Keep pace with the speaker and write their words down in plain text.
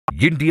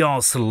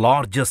India's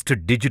largest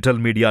digital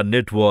media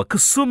network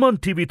Suman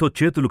TV తో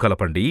చేతులు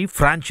కలపండి.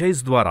 ఫ్రాంచైజ్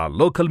ద్వారా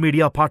లోకల్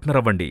మీడియా పార్ట్నర్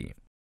అవ్వండి.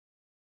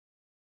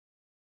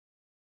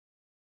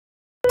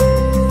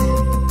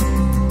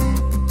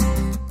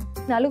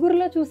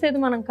 నలుగురిలో చూసేది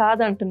మనం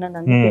కాదంటున్నాను.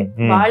 అందుకే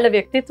వాళ్ళ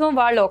వ్యక్తిత్వం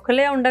వాళ్ళు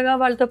ఒక్కలే ఉండగా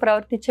వాళ్ళతో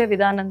ప్రవర్తించే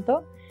విధానంతో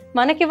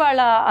మనకి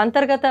వాళ్ళ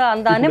అంతర్గత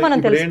అందాన్ని మనం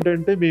తెలుసు.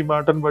 ఏంటంటే మీ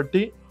మాటను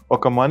బట్టి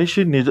ఒక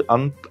మనిషి నిజ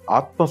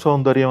ఆత్మ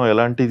సౌందర్యం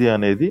ఎలాంటిది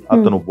అనేది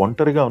అతను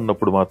ఒంటరిగా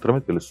ఉన్నప్పుడు మాత్రమే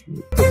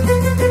తెలుస్తుంది.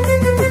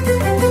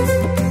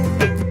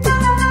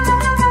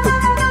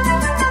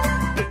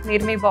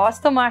 మీరు మీ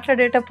బాస్ తో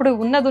మాట్లాడేటప్పుడు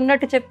ఉన్నది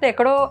ఉన్నట్టు చెప్తే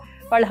ఎక్కడో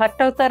వాళ్ళు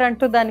హర్ట్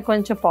అవుతారంటూ దాన్ని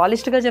కొంచెం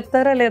పాలిష్డ్ గా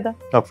చెప్తారా లేదా?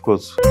 Of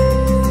course.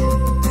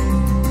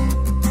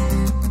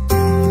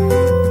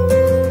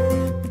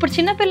 ఇప్పుడు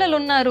చిన్నపిల్లలు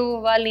ఉన్నారు,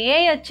 వాళ్ళు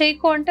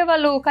చేయకు అంటే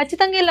వాళ్ళు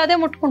ఖచ్చితంగా వీళ్ళు అదే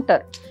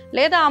ముట్టుకుంటారు,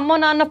 లేదా అమ్మో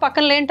నాన్న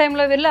పక్కన లేని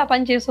టైంలో వెళ్ళి ఆ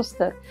పని చేసి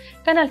వస్తారు.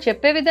 కానీ వాళ్ళు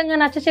చెప్పే విధంగా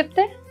నచ్చ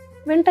చెప్తే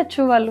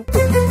వింటచ్చు వాళ్ళు.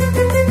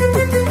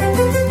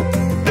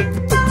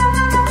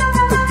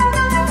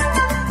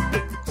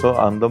 సో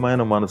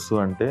అందమైన మనసు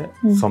అంటే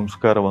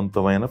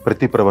సంస్కారవంతమైన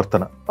ప్రతి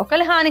ప్రవర్తన.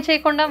 ఒకరి హాని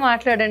చేయకుండా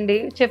మాట్లాడండి,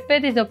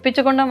 చెప్పేది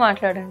నొప్పించకుండా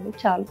మాట్లాడండి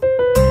చాలు.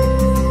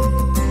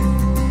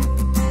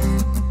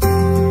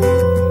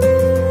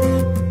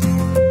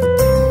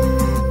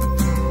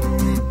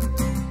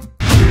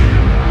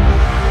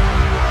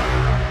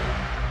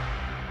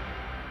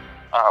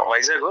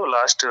 వైజాగ్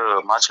లాస్ట్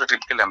మార్చ్ లో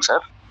ట్రిప్కి వెళ్ళాం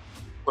సార్.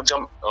 కొంచెం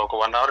ఒక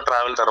 1 hour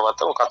ట్రావెల్ తర్వాత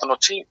ఒక అతను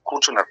వచ్చి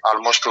కూర్చున్నారు.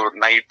 ఆల్మోస్ట్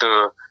నైట్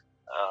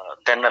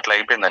 10 అట్లా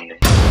అయిపోయిందండి.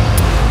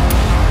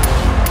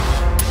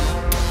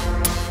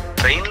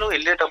 ట్రైన్ లో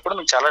వెళ్ళేటప్పుడు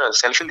మేము చాలా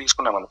సెల్ఫీలు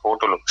తీసుకున్నామండి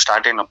ఫోటోలు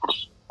స్టార్ట్ అయినప్పుడు.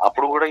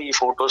 అప్పుడు కూడా ఈ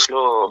ఫొటోస్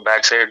లో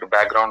బ్యాక్ సైడ్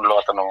బ్యాక్గ్రౌండ్ లో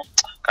అతను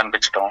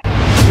కనిపించడం.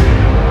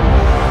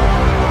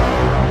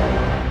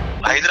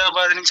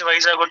 హైదరాబాద్ నుంచి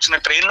వైజాగ్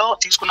వచ్చిన ట్రైన్ లో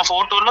తీసుకున్న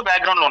ఫోటోల్లో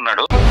బ్యాక్గ్రౌండ్ లో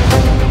ఉన్నాడు.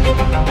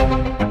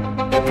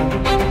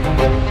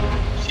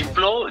 షిప్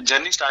లో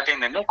జర్నీ స్టార్ట్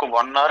అయిందండి. ఒక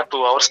 1 or 2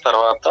 hours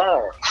తర్వాత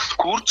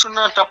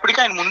కూర్చున్నప్పటికీ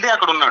ఆయన ముందే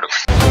అక్కడ ఉన్నాడు.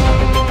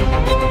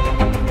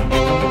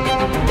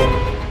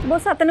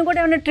 బస్ అతను కూడా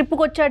ఏమైనా ట్రిప్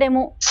కి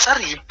వచ్చాడేమో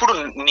సార్. ఇప్పుడు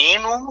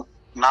నేను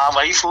నా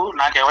వైఫ్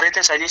నాకు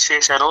ఎవరైతే సజెస్ట్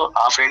చేశారో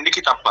ఆ ఫ్రెండ్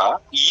కి తప్ప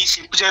ఈ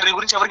షిప్ జర్నీ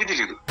గురించి ఎవరికి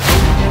తెలియదు.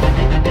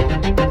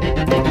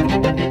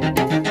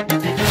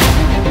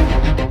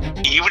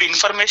 ఈవిడ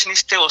ఇన్ఫర్మేషన్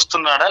ఇస్తే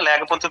వస్తున్నాడా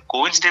లేకపోతే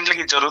కోఇన్సిడెంటల్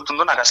గా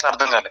జరుగుతుందో నాకు అసలు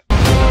అర్థం కాలేదు.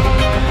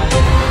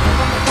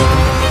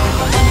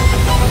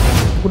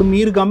 ఇప్పుడు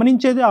మీరు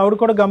గమనించేది ఆవిడ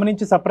కూడా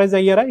గమనించి సర్ప్రైజ్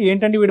అయ్యారా?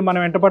 ఏంటంటే వీడు మనం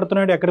వెంట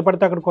పడుతున్నాడు, ఎక్కడ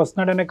పడితే అక్కడికి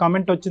వస్తున్నాడు అనే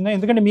కామెంట్ వచ్చిందా?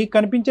 ఎందుకంటే మీకు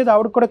కనిపించేది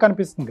ఆవిడ కూడా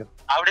కనిపిస్తుంది కదా.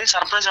 ఆవిడే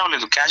సర్ప్రైజ్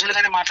అవ్వలేదు, క్యాజువల్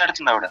గానే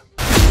మాట్లాడుతుంది ఆవిడ.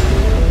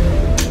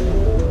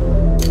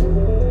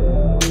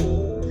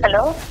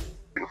 హలో,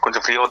 కొంచెం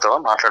ఫ్రీ అవుతావా?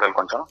 మాట్లాడాలి,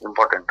 కొంచెం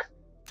ఇంపార్టెంట్.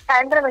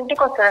 సాయంత్రం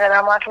ఇంటికి వస్తారు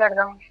కదా,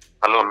 మాట్లాడదాం.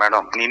 హలో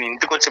మేడం, నేను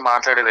ఇంటికి వచ్చి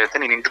మాట్లాడేది అయితే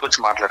నేను ఇంటికి వచ్చి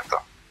మాట్లాడతా.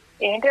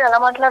 ఏంటి అలా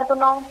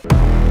మాట్లాడుతున్నావు?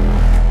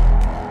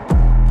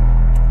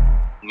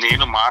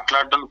 నేను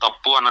మాట్లాడడం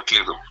తప్పు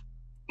అనట్లేదు,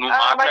 నువ్వు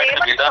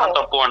మాట్లాడిన విధానం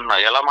తప్పు అన్నా.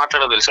 ఎలా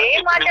మాట్లాడో తెలుసా?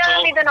 ఏం మాట్లాడిన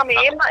విధానం?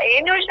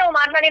 ఏం చూసినావు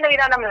మాట్లాడిన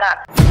విధానంలా?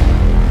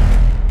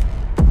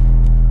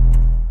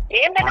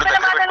 ఏం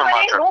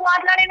నువ్వు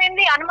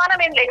మాట్లాడేది అనుమానం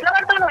ఏంటి? ఎట్లా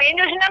పడతావు? నువ్వు ఏం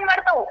చూసినా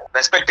పడతావు.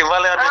 రెస్పెక్ట్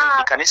ఇవ్వాలి,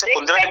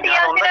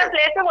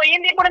 ప్లేస్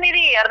పోయింది ఇప్పుడు.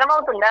 నీది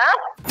అర్థమవుతుందా?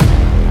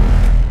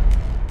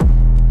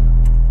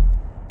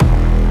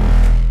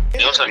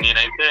 సార్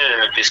నేనైతే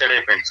డిసైడ్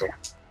అయిపోయింది సార్,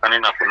 కానీ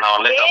నాకు నా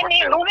వల్ల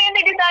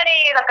నువ్వేంది డిసైడ్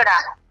అయ్యేది అక్కడ?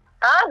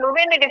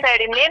 నువ్వేంది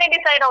డిసైడ్? నేనే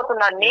డిసైడ్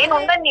అవుతున్నాను. నేను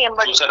ఉండను నీ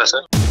ఎంబడి.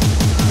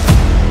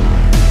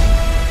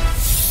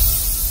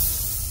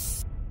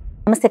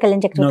 నమస్తే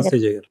కళ్యాణ్ చక్రవర్తి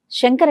గారు.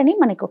 శంకర్ అని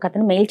మనకు ఒక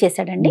అతను మెయిల్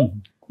చేశాడండి.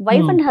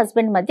 వైఫ్ అండ్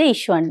హస్బెండ్ మధ్య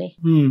ఇష్యూ అండి.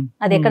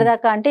 అది ఎక్కడ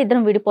దాకా అంటే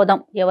ఇద్దరం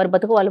విడిపోదాం, ఎవరు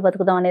బతుకు వాళ్ళు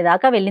బతుకుదాం అనే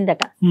దాకా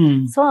వెళ్ళిందట.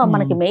 సో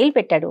మనకి మెయిల్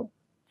పెట్టాడు.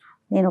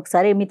 నేను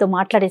ఒకసారి మీతో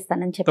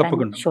మాట్లాడిస్తానని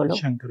చెప్పాను షోలో.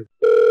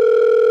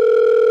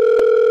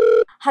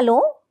 హలో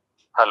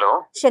హలో,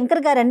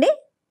 శంకర్ గారండి?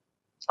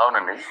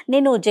 అవునండి,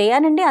 నేను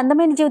జయానండి,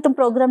 అందమైన జీవితం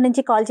ప్రోగ్రామ్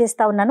నుంచి కాల్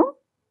చేస్తా ఉన్నాను.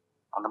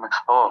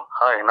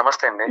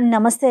 నమస్తే అండి.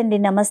 నమస్తే అండి.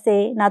 నమస్తే.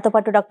 నాతో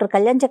పాటు డాక్టర్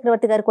కళ్యాణ్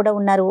చక్రవర్తి గారు కూడా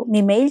ఉన్నారు. మీ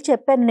మెయిల్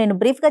చెప్పాను, నేను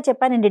బ్రీఫ్ గా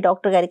చెప్పానండి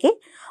డాక్టర్ గారికి.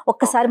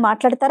 ఒక్కసారి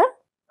మాట్లాడతారా?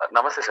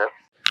 నమస్తే సార్.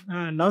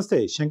 నమస్తే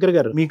శంకర్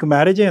గారు. మీకు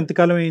మ్యారేజ్ అయ్యి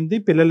ఎంతకాలం అయింది?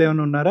 పిల్లలు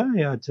ఏమైనా ఉన్నారా?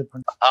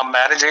 చెప్పండి.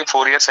 మ్యారేజ్ అయ్యి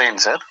 4 years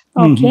అయింది సార్.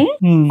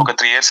 ఒక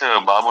 3 years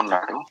బాబు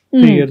ఉన్నాడు.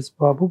 3 years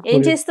బాబు.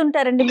 ఏం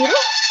చేస్తుంటారండి మీరు?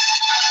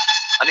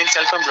 నేను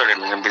సెల్ఫ్ ఎంప్లాయిడ్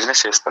అండి, నేను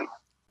బిజినెస్ చేస్తాను.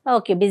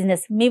 Okay,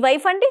 business. మీ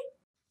వైఫ్ అండి?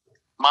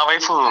 మా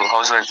వైఫ్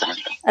హౌస్ వైఫ్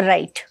అండి.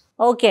 రైట్,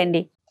 ఓకే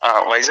అండి.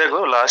 వైజాగ్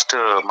లాస్ట్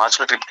మార్చ్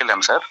లో ట్రిప్ కి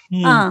వెళ్ళాం సార్.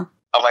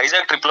 ఆ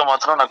వైజాగ్ ట్రిప్ లో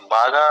మాత్రం నాకు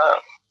బాగా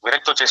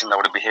విరక్తి వచ్చేసింది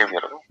ఆవిడ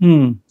బిహేవియర్.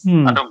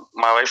 అంటే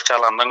మా వైఫ్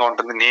చాలా అందంగా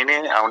ఉంటుంది, నేనే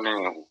ఆవిడని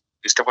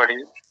ఇష్టపడి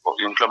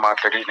ఇంట్లో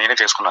మాట్లాడి నేనే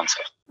చేసుకున్నాను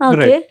సార్.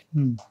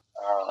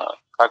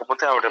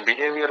 కాకపోతే ఆవిడ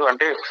బిహేవియర్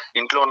అంటే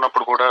ఇంట్లో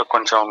ఉన్నప్పుడు కూడా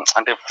కొంచెం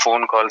అంటే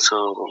ఫోన్ కాల్స్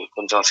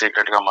కొంచెం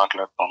సీక్రెట్ గా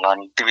మాట్లాడటం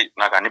లాంటివి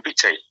నాకు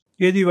అనిపించాయి.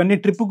 ఏది ఇవన్నీ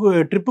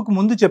ట్రిప్ కు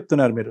ముందు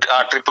చెప్తున్నారు మీరు? ఆ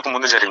ట్రిప్ కు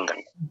ముందు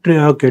జరిగిందండి.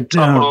 ఓకే,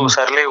 అప్పుడు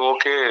సర్లే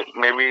ఓకే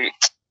మేబీ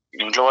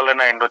ఇంట్లో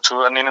వాళ్ళైనా ఉండొచ్చు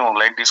అని నేను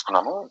లైట్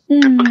తీసుకున్నాను.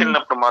 ట్రిప్కి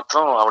వెళ్ళినప్పుడు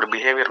మాత్రం ఆవిడ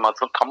బిహేవియర్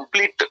మాత్రం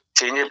కంప్లీట్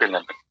చేంజ్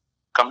అయిపోయిందండి.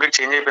 కంప్లీట్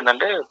చేంజ్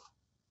అయిపోయిందంటే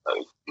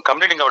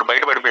కంప్లీట్ ఇంకా ఆవిడ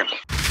బయట పడిపోయింది.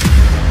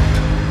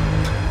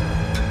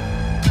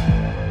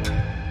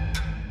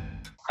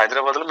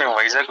 హైదరాబాద్ లో మేము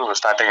వైజాగ్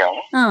స్టార్ట్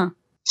అయ్యాము.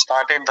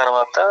 స్టార్ట్ అయిన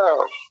తర్వాత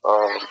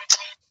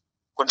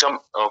కొంచెం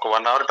ఒక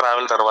 1 hour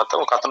ట్రావెల్ తర్వాత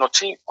ఒక అతను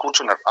వచ్చి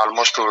కూర్చున్నాడు.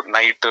 ఆల్మోస్ట్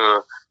నైట్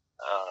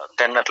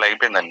 10 అట్లా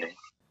అయిపోయిందండి.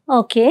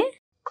 ఓకే.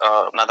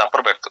 నాది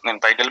అప్పర్ బెర్త్. నేను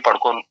పైకి వెళ్ళి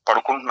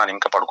పడుకుంటున్నాను,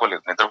 ఇంకా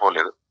పడుకోలేదు,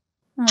 నిద్రపోలేదు.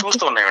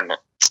 చూస్తూ ఉన్నాయండి.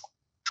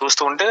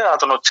 చూస్తూ ఉంటే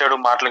అతను వచ్చాడు,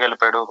 మాటలు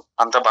కలిపాడు,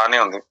 అంతా బానే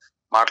ఉంది,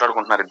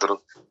 మాట్లాడుకుంటున్నారు ఇద్దరు.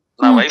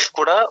 నా వైఫ్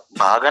కూడా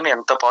బాగానే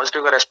ఎంత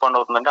పాజిటివ్ గా రెస్పాండ్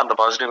అవుతుందంటే అంత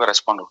పాజిటివ్ గా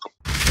రెస్పాండ్ అవుతుంది.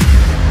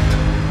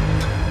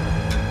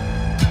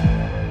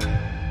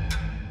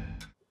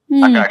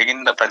 అంటే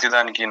అడిగిన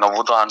ప్రతిదానికి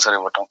నవ్వుతో ఆన్సర్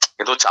ఇవ్వటం,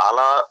 ఏదో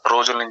చాలా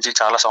రోజుల నుంచి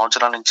చాలా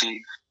సంవత్సరాల నుంచి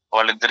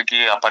వాళ్ళిద్దరికి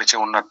ఆ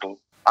పరిచయం ఉన్నట్టు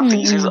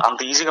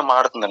అంత ఈజీగా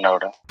మారుతుందండి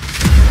ఆవిడ.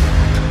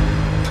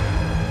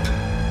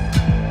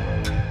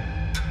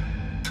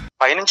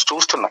 పైనుంచి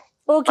చూస్తున్నా,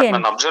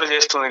 నన్ను అబ్జర్వ్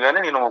చేస్తుంది కానీ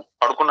నేను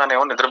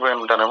పడుకున్నానేమో, నిద్రపోయి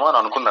ఉంటానేమో అని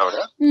అనుకున్నా ఆవిడ.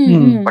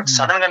 బట్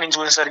సడన్ గా నేను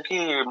చూసేసరికి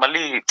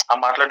మళ్ళీ ఆ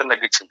మాట్లాడడం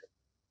తగ్గించింది.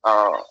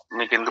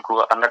 మీకు ఎందుకు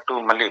అన్నట్టు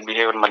మళ్ళీ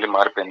బిహేవియర్ మళ్ళీ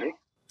మారిపోయింది.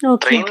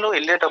 ట్రైన్ లో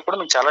వెళ్ళేటప్పుడు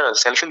మేము చాలా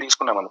సెల్ఫీలు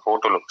తీసుకున్నామండి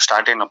ఫోటోలు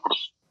స్టార్ట్ అయినప్పుడు.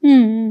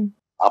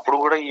 అప్పుడు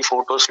కూడా ఈ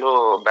ఫొటోస్ లో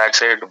బ్యాక్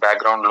సైడ్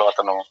బ్యాక్గ్రౌండ్ లో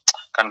అతను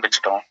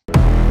కనిపించడం.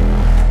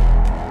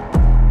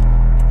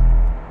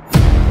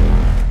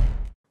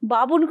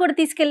 బాబుని కూడా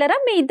తీసుకెళ్లారా,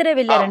 మీ ఇద్దరే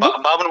వెళ్ళారండి?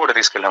 బాబుని కూడా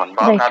తీసుకెళ్ళామండి.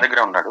 బాబు నా దగ్గర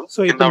ఉన్నాడు.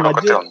 సో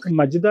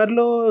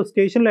మధ్యదారిలో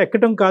స్టేషన్ లో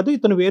ఎక్కడం కాదు,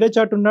 ఇతను వేరే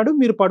చాటు ఉన్నాడు,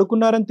 మీరు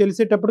పడుకున్నారని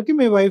తెలిసేటప్పటికి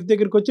మీ వైఫ్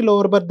దగ్గరికి వచ్చి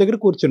లోవర్ బర్త్ దగ్గర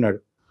కూర్చున్నాడు.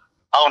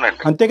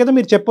 అవునండి, అంతే కదా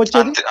మీరు చెప్పొచ్చు.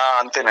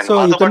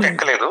 అంతేనండి,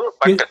 ఎక్కలేదు.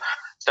 బట్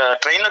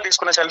ట్రైన్ లో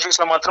తీసుకున్న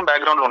సెల్ఫీస్ లో మాత్రం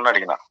బ్యాక్గ్రౌండ్ లో ఉన్నాడు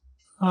ఈయన.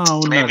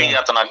 మేబీ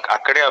అతను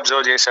అక్కడే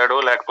అబ్జర్వ్ చేశాడో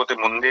లేకపోతే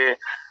ముందే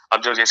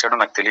అబ్జర్వ్ చేశాడో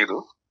నాకు తెలియదు.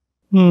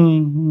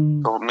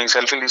 మీ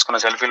సెల్ఫీలు తీసుకున్న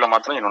సెల్ఫీలో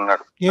మాత్రం ఈయన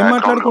ఉన్నాడు. ఏం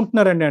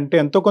మాట్లాడుకుంటున్నారండి? అంటే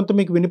ఎంతో కొంత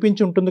మీకు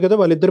వినిపించి ఉంటుంది కదా,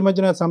 వాళ్ళిద్దరి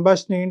మధ్యన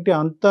సంభాషణ ఏంటి?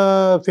 అంత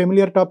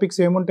ఫెమిలియర్ టాపిక్స్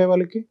ఏముంటాయి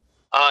వాళ్ళకి?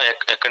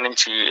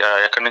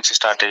 ఎక్కడి నుంచి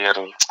స్టార్ట్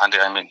అయ్యారు అంటే,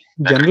 ఐ మీన్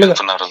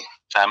వెళ్తున్నారు,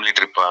 ఫ్యామిలీ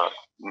ట్రిప్,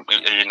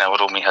 ఈయన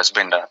ఎవరు, మీ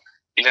హస్బెండ్,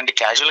 ఇలాంటి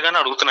క్యాజువల్ గానే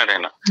అడుగుతున్నాడు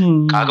ఆయన.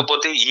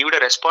 కాకపోతే ఈవిడ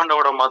రెస్పాండ్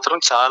అవ్వడం మాత్రం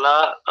చాలా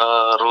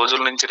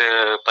రోజుల నుంచి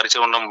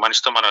పరిచయం ఉన్న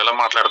మనిషితో మనం ఎలా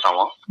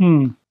మాట్లాడతామో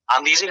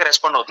అంత ఈజీగా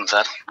రెస్పాండ్ అవుతుంది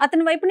సార్.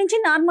 అతని వైపు నుంచి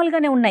నార్మల్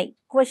గానే ఉన్నాయి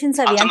క్వశ్చన్స్.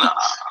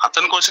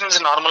 అతని క్వశ్చన్స్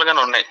నార్మల్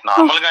గానే ఉన్నాయి.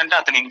 నార్మల్ గా అంటే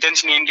అతని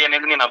ఇంటెన్షన్ ఏంటి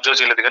అనేది నేను అబ్జర్వ్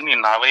చేయలేదు, కానీ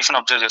నేను నా వైఫ్ ని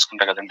అబ్జర్వ్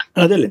చేసుకుంటా కదండి.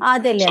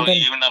 సో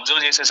ఈవెన్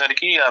అబ్జర్వ్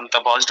చేసేసరికి అంత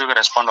పాజిటివ్ గా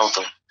రెస్పాండ్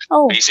అవుతుంది.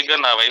 బేసిక్ గా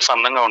నా వైఫ్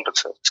అందంగా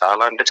ఉంటుంది సార్,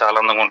 చాలా అంటే చాలా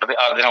అందంగా ఉంటుంది.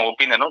 అది నా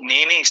ఒపీనియన్,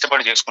 నేనే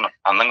ఇష్టపడి చేసుకున్నాను,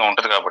 అందంగా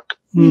ఉంటది కాబట్టి.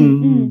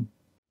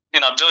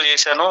 నేను అబ్జర్వ్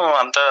చేశాను,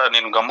 అంతా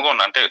నేను గమ్ముగా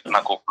ఉన్నా. అంటే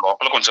నాకు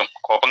లోపల కొంచెం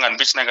కోపంగా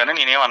అనిపించినా గానీ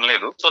నేనేం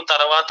అనలేదు. సో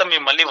తర్వాత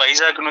మేము మళ్ళీ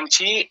వైజాగ్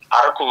నుంచి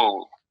అరకు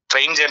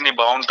ట్రైన్ జర్నీ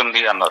బాగుంటుంది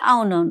అన్నారు.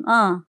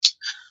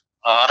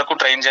 అరకు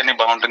ట్రైన్ జర్నీ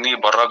బాగుంటుంది,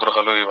 బొర్రా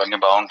గృహలు ఇవన్నీ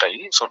బాగుంటాయి,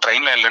 సో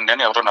ట్రైన్ లో వెళ్ళండి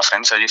అని ఎవరో నా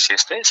ఫ్రెండ్స్ సజెస్ట్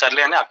చేస్తే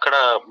సర్లే అని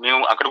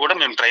అక్కడ కూడా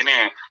మేము ట్రైన్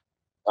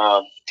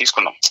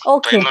తీసుకున్నాం.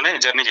 ట్రైన్ లోనే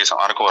జర్నీ చేసాం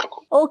అరకు వరకు.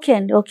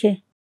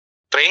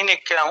 ట్రైన్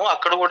ఎక్కాము,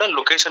 అక్కడ కూడా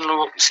లొకేషన్లు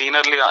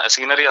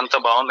సీనరీ అంతా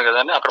బాగుంది కదా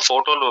అని అక్కడ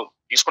ఫోటోలు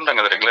తీసుకుంటాం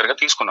కదా రెగ్యులర్ గా,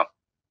 తీసుకున్నాం.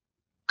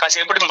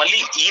 కాసేపటికి మళ్ళీ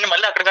ఈయన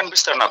మళ్ళీ అక్కడ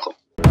కనిపిస్తాడు నాకు.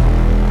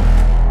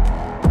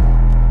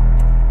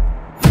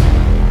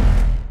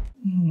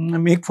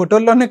 మీకు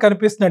ఫోటోల్లోనే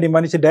కనిపిస్తున్నాడు ఈ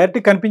మనిషి, డైరెక్ట్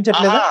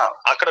కనిపించట్లేదు.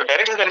 అక్కడ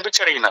డైరెక్ట్ గా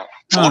కనిపించాడు ఈయన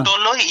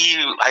ఫోటోల్లో. ఈ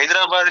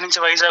హైదరాబాద్ నుంచి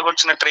వైజాగ్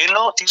వచ్చిన ట్రైన్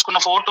లో తీసుకున్న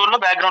ఫోటోల్లో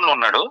బ్యాక్గ్రౌండ్ లో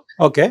ఉన్నాడు.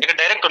 ఇక్కడ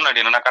డైరెక్ట్ ఉన్నాడు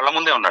ఈయన, నా కళ్ళ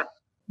ముందే ఉన్నాడు.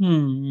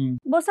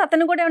 బస్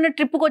అతను కూడా ఏమైనా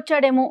ట్రిప్ కి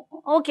వచ్చాడేమో.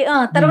 ఓకే,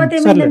 తర్వాత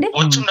ఏమైందండి?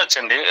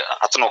 వచ్చుండొచ్చండి,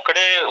 అతను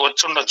ఒక్కడే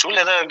వచ్చుండొచ్చు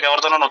లేదా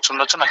ఎవరితోనో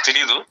వచ్చుండొచ్చు, నాకు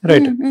తెలియదు.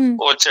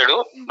 వచ్చాడు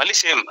మళ్ళీ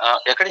సేమ్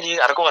ఎక్కడికి,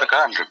 అరకు వరకా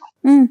అంటాడు.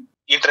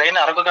 ఈ ట్రైన్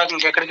అరకు కాక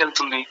ఇంకెక్కడికి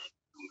వెళ్తుంది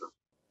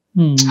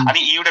అని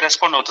ఈవిడ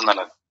రెస్పాండ్ అవుతుంది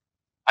అన్నది.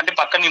 అంటే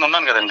పక్కన నేను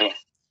ఉన్నాను కదండి,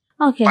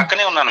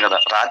 పక్కనే ఉన్నాను కదా,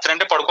 రాత్రి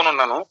అంటే పడుకొని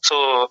ఉన్నాను, సో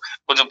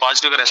కొంచెం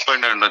పాజిటివ్ గా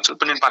రెస్పాండ్ అయి ఉండొచ్చు.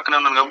 ఇప్పుడు నేను పక్కనే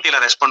ఉన్నాను కాబట్టి ఇలా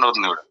రెస్పాండ్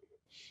అవుతుంది ఇవిడ.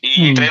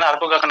 ఈ ట్రైన్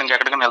అరకు కాక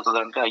ఇంకెక్కడికైనా వెళ్తుంది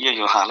అంటే,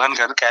 అయ్యో అలా అని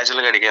కాదు,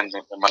 క్యాజువల్ గా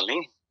అడిగాను మిమ్మల్ని,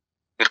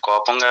 మీరు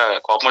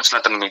కోపం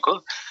వచ్చినట్టుంది మీకు,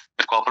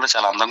 మీరు కోపంలో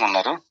చాలా అందంగా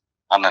ఉన్నారు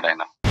అన్నాడు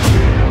ఆయన.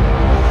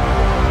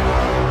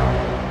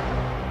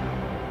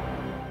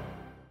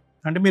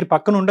 అంటే మీరు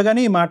పక్కన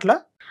ఉండగానే ఈ మాటల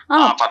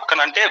పక్కన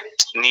అంటే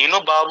నేను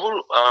బాబు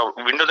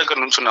విండో దగ్గర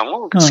నుంచున్నాము,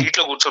 సీట్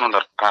లో కూర్చొని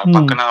ఉన్నారు,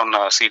 పక్కన ఉన్న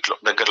సీట్ లో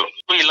దగ్గరలో.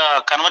 ఇలా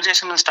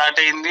కన్వర్జేషన్ స్టార్ట్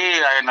అయింది.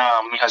 ఆయన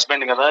మీ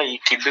హస్బెండ్ కదా, ఈ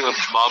కిడ్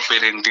బాబు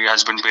పేరేంటి,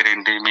 హస్బెండ్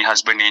పేరేంటి, మీ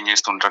హస్బెండ్ ఏం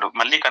చేస్తుంటాడు,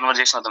 మళ్ళీ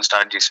కన్వర్జేషన్ అతను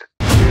స్టార్ట్ చేశాడు.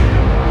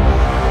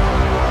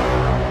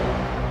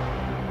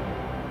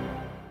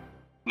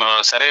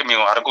 సరే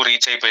మేము అరకు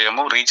రీచ్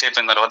అయిపోయాము. రీచ్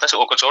అయిపోయిన తర్వాత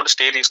ఒక చోట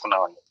స్టే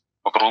తీసుకున్నామండి,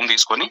 ఒక రూమ్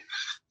తీసుకొని.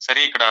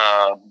 సరే ఇక్కడ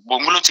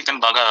బొంగులో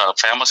చికెన్ బాగా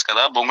ఫేమస్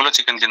కదా, బొంగులో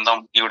చికెన్ తిందాం,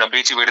 ఈవిడ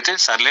బీచి పెడితే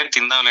సర్లే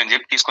తిందాం అని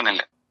చెప్పి తీసుకుని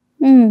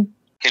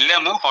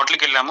వెళ్ళాము.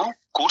 హోటల్కి వెళ్ళాము,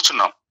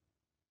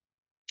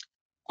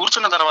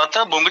 కూర్చున్న తర్వాత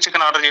బొంగు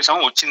చికెన్ ఆర్డర్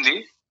చేసాము, వచ్చింది.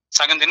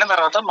 సగం తిన్న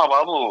తర్వాత మా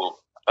బాబు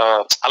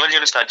అలర్ట్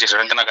చేయడం స్టార్ట్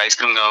చేశాడు. అంటే నాకు ఐస్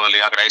క్రీమ్ కావాలి,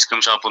 అక్కడ ఐస్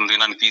క్రీమ్ షాప్ ఉంది,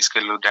 నన్ను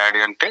తీసుకెళ్ళు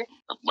డాడీ అంటే.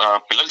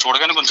 పిల్లలు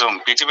చూడగానే కొంచెం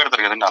పేచి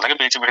పెడతారు కదండి, అలాగే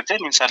పేచి పెడితే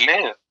నేను సర్లే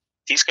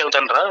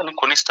తీసుకెళ్తాను రా, నేను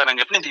కొనిస్తానని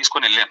చెప్పి నేను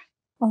తీసుకొని వెళ్ళాను.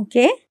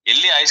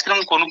 వెళ్ళి ఐస్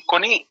క్రీమ్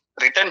కొనుక్కొని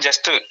రిటర్న్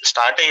జస్ట్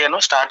స్టార్ట్ అయ్యాను.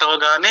 స్టార్ట్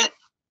అవ్వగానే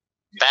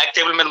బ్యాక్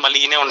టేబుల్ మీద మళ్ళీ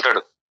ఈయనే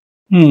ఉంటాడు.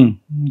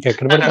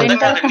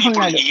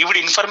 ఈవిడ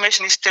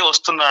ఇన్ఫర్మేషన్ ఇస్తే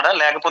వస్తున్నాడా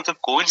లేకపోతే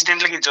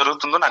కోఇన్సిడెంట్లీ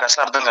జరుగుతుందో నాకు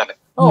అసలు అర్థం కాలేదు.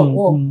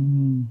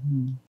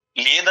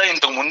 లేదా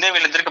ఇంతకు ముందే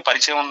వీళ్ళిద్దరికి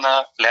పరిచయం ఉందా,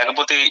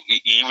 లేకపోతే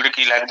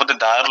ఈవిడికి లేకపోతే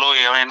దారిలో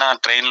ఏమైనా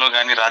ట్రైన్ లో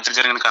గానీ రాత్రి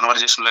జరిగిన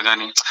కన్వర్జేషన్ లో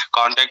గానీ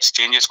కాంటాక్ట్స్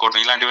చేంజ్ చేసుకోవడం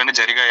ఇలాంటివన్నీ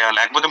జరిగాయా,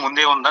 లేకపోతే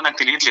ముందే ఉందా నాకు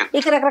తెలియట్లేదు.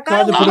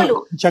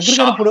 చక్ర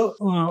గారు ఇప్పుడు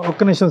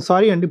ఒక్క నిమిషం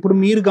సారీ అండి, ఇప్పుడు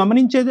మీరు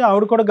గమనించేది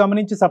ఆవిడ కూడా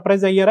గమనించి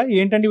సర్ప్రైజ్ అయ్యారా?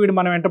 ఏంటంటే వీడు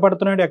మనం వెంట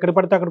పడుతున్నాడు, ఎక్కడ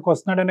పడితే అక్కడికి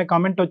వస్తున్నాడు అనే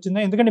కామెంట్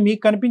వచ్చిందా? ఎందుకంటే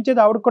మీకు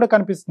కనిపించేది ఆవిడ కూడా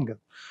కనిపిస్తుంది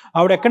కదా,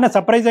 ఆవిడ ఎక్కడైనా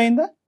సర్ప్రైజ్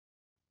అయిందా?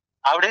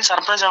 ఆవిడేం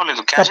సర్ప్రైజ్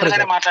అవ్వలేదు, క్యాజువల్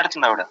గానే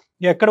మాట్లాడుతుంది ఆవిడ.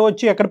 ఎక్కడ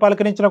వచ్చి ఎక్కడ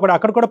పలకరించినా కూడా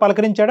అక్కడ కూడా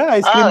పలకరించాడా?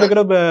 ఐస్ క్రీమ్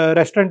దగ్గర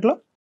రెస్టారెంట్ లో?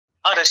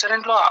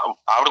 రెస్టారెంట్ లో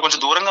ఆవిడ కొంచెం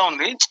దూరంగా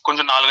ఉంది,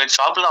 కొంచెం 4-5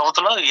 షాపుల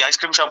అవతల ఈ ఐస్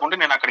క్రీమ్ షాప్ ఉంటే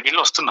నేను అక్కడికి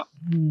వెళ్ళి వస్తున్నా.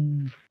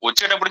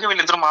 వచ్చేటప్పటికి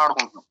వీళ్ళిద్దరు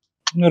మాట్లాడుకుంటున్నాం.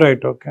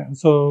 Right, okay.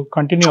 సో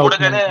కంటిన్యూ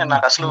చూడగానే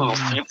నాకు అసలు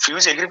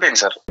ఫ్యూజ్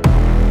ఎగిరిపోయింది సార్.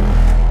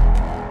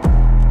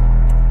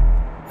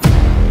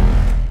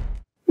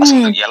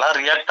 అసలు ఎలా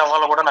రియాక్ట్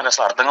అవ్వాలో కూడా నాకు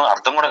అసలు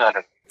అర్థం కూడా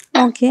కాలేదు.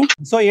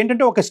 సో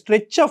ఏంటంటే ఒక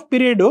స్ట్రెచ్ ఆఫ్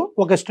పీరియడ్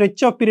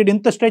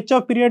ఇంత స్ట్రెచ్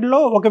ఆఫ్ పీరియడ్ లో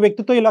ఒక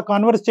వ్యక్తితో ఇలా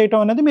కాన్వర్స్ చేయడం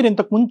అనేది మీరు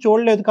ఇంతకు ముందు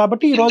చూడలేదు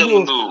కాబట్టి ఈ రోజు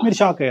మీరు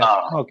షాక్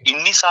అయ్యారు.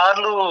 ఇన్ని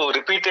సార్లు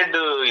రిపీటెడ్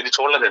ఇది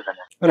చూడలేదు.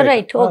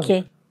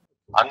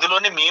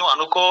 అందులోనే మేము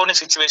అనుకోని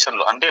సిచ్యువేషన్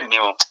లో, అంటే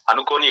మేము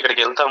అనుకోని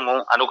ఇక్కడికి వెళ్తాము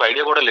అని ఒక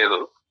ఐడియా కూడా లేదు.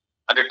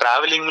 అంటే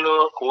ట్రావెలింగ్ లో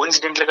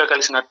కోఇన్సిడెంటల్ గా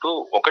కలిసినట్టు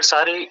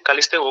ఒకటిసారి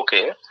కలిస్తే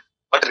ఓకే,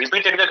 బట్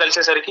రిపీటెడ్ గా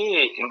కలిసేసరికి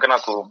ఇంకా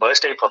నాకు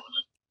బర్స్ట్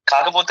అయిపోతుంది.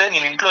 కాకపోతే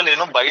నేను ఇంట్లో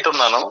లేను, బయట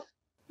ఉన్నాను.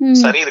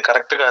 సరే ఇది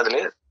కరెక్ట్ కాదులే,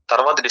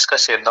 తర్వాత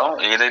డిస్కస్ చేద్దాం,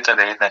 ఏదైతే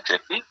అది అయింది అని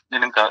చెప్పి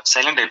నేను ఇంకా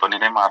సైలెంట్ అయిపోయి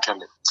నేనేం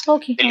మాట్లాడలేదు.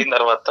 వెళ్ళిన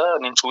తర్వాత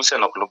నేను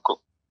చూశాను ఒక లుక్,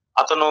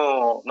 అతను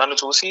నన్ను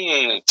చూసి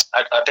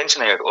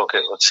అటెన్షన్ అయ్యాడు. ఓకే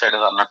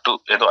వచ్చాడు అన్నట్టు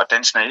ఏదో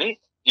అటెన్షన్ అయ్యి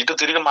ఇటు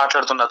తిరిగి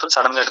మాట్లాడుతున్న అతను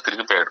సడన్ గా ఇటు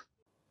తిరిగిపోయాడు.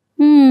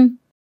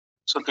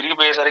 సో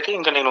తిరిగిపోయేసరికి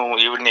ఇంకా నేను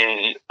ఈవిడ్ని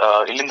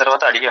వెళ్ళిన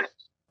తర్వాత అడిగాను,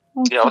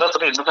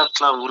 ఎవరతను ఎందుకు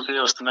అట్లా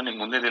ఊరికే వస్తున్నా,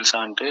 నీకు ముందే తెలుసా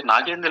అంటే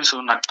నాకేం తెలుసు,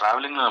 నాకు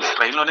ట్రావెలింగ్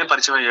ట్రైన్ లోనే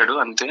పరిచయం అయ్యాడు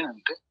అంతే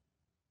అంటే,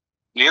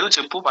 లేదు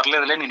చెప్పు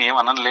పర్లేదులే నేనేం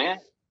అనలే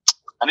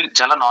అని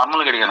చాలా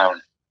నార్మల్ గా అడిగాను ఆవిడ.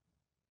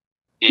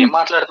 ఏం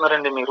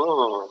మాట్లాడుతున్నారండి మీరు,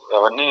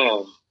 అవన్నీ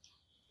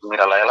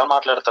మీరు అలా ఎలా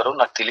మాట్లాడతారు,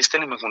 నాకు తెలిస్తే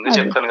నేను మీకు ముందే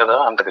చెప్తాను కదా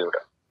అంటది ఆవిడ.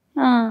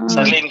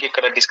 సర్లే ఇంక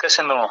ఇక్కడ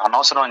డిస్కషన్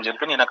అనవసరం అని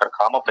చెప్పి నేను అక్కడ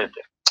కామప్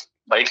అయిపోయాను.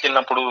 బయటకు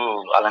వెళ్ళినప్పుడు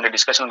అలాంటి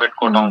డిస్కషన్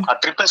పెట్టుకోవడం, ఆ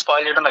ట్రిప్ ని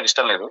స్పాయిల్ చేయడం నాకు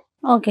ఇష్టం లేదు.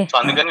 సో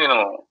అందుకని నేను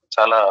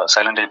చాలా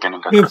సైలెంట్ అయిపోయాను.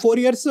 ఈ 4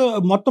 years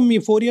మొత్తం మీ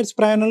 4 years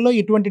ప్రయాణంలో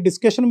ఇటువంటి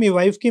డిస్కషన్ మీ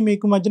వైఫ్ కి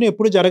మీకు మధ్యన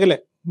ఎప్పుడు జరగలే?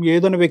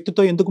 ఏదైనా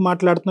వ్యక్తితో ఎందుకు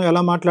మాట్లాడుతున్నాం,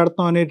 ఎలా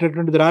మాట్లాడుతున్నాం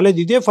అనేటటువంటిది రాలేదు.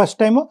 ఇదే ఫస్ట్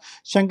టైం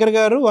శంకర్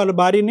గారు వాళ్ళ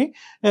భార్యని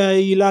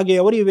ఇలాగే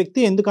ఎవరు ఈ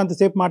వ్యక్తి ఎందుకు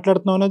అంతసేపు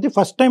మాట్లాడుతున్నాం అనేది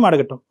ఫస్ట్ టైం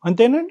అడగటం,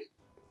 అంతేనండి?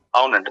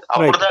 అవునండి.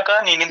 అప్పుడు దాకా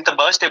నేను ఇంత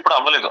బర్స్ట్ ఎప్పుడు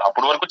అవ్వలేదు.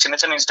 అప్పటి వరకు చిన్న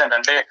చిన్న ఇన్సిడెంట్,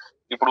 అంటే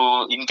ఇప్పుడు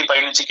ఇంటి పై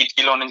నుంచి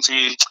కిటికీలో నుంచి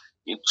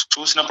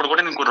చూసినప్పుడు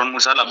కూడా నేను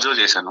 2-3 సార్లు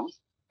అబ్జర్వ్ చేశాను.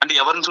 అంటే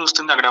ఎవరిని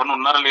చూస్తుంది, అక్కడ ఎవరైనా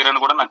ఉన్నారా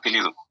లేరని కూడా నాకు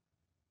తెలియదు.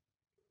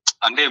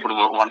 అంటే ఇప్పుడు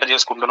వంట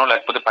చేసుకుంటానో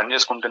లేకపోతే పని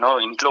చేసుకుంటానో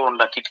ఇంట్లో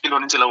ఉన్న కిటికీలో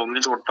నుంచి ఇలా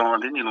వంగి చూడటం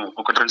అది నేను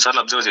 1-2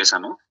 సార్లు అబ్జర్వ్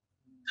చేశాను.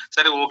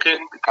 సరే ఓకే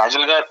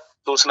క్యాజువల్ గా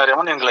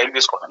చూస్తున్నారేమో నేను లైట్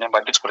తీసుకున్నాను, నేను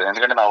పట్టించుకోలేదు,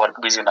 ఎందుకంటే నా వర్క్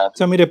బిజీ.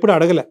 మీరు ఎప్పుడు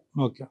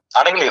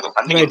అడగలేదు?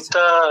 అందుకే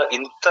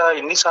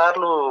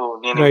ఇన్నిసార్లు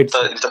నేను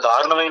ఇంత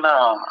దారుణమైన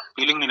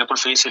ఫీలింగ్ నేను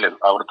ఎప్పుడు ఫేస్ చేయలేదు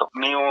ఆవిడతో.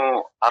 నేను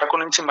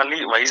అరకు నుంచి మళ్ళీ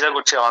వైజాగ్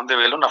వచ్చే ఆన్ ద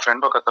వేలో నా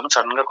ఫ్రెండ్ ఒక అతను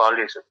సడన్ గా కాల్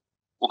చేశాడు,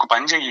 ఒక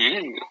పని చెయ్యి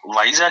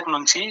వైజాగ్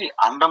నుంచి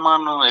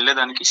అండమాన్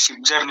వెళ్ళేదానికి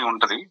షిప్ జర్నీ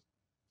ఉంటది,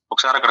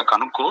 ఒకసారి అక్కడ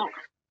కనుక్కో,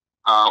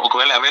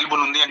 ఒకవేళ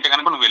అవైలబుల్ ఉంది అంటే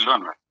కనుక నువ్వు వెళ్ళు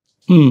అన్నాడు.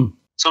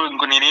 సో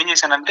నేనేం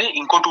చేశానంటే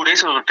ఇంకో 2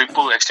 days ట్రిప్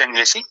ఎక్స్టెండ్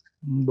చేసి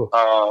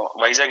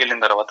వైజాగ్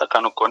వెళ్ళిన తర్వాత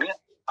కనుక్కొని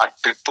ఆ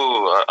ట్రిప్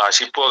ఆ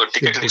షిప్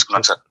టికెట్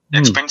తీసుకున్నాను sir.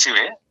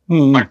 ఎక్స్పెన్సివే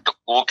but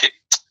okay,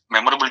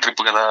 memorable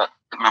trip కదా,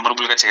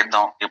 మెమరబుల్ గా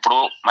చేద్దాం, ఎప్పుడో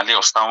మళ్ళీ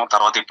వస్తాము,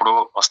 తర్వాత ఇప్పుడు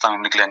వస్తాం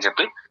ఎందుకులే అని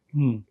చెప్పి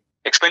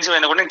ఎక్స్పెన్సివ్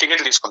అయినా కూడా నేను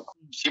టికెట్ తీసుకున్నాను.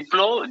 షిప్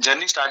లో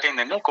జర్నీ స్టార్ట్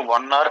అయిందండి. ఒక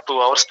 1 or 2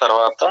 hours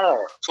తర్వాత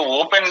సో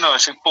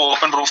షిప్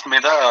ఓపెన్ రూఫ్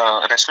మీద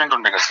రెస్టారెంట్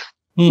ఉండే కదా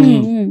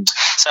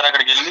సార్,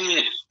 అక్కడికి వెళ్ళి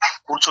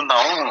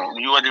కూర్చున్నాము,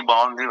 వ్యూ అది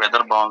బాగుంది,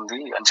 వెదర్ బాగుంది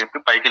అని చెప్పి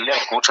పైకి వెళ్ళి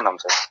అక్కడ కూర్చున్నాం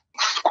సార్.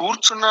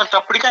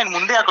 కూర్చున్నప్పటికీ ఆయన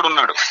ముందే అక్కడ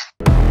ఉన్నాడు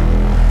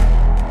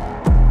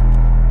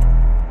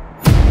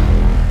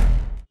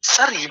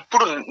సార్.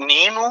 ఇప్పుడు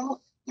నేను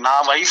నా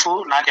వైఫ్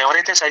నాకు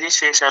ఎవరైతే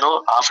సజెస్ట్ చేశారో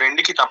ఆ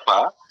ఫ్రెండ్ కి తప్ప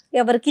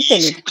ఎవరికి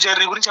షిప్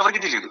జర్నీ గురించి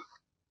ఎవరికి తెలియదు.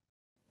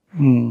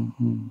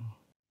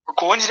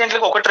 కోఇన్సిడెంట్ గా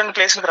 1-2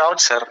 ప్లేస్లకు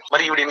రావచ్చు సార్.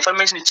 మరి ఈవిడ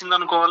ఇన్ఫర్మేషన్ ఇచ్చింది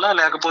అనుకోవాలా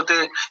లేకపోతే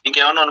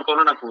ఇంకేమన్నా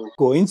అనుకోవాలా? నాకు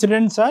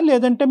కోఇన్సిడెంట్సా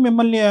లేదంటే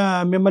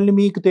మిమ్మల్ని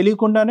మీకు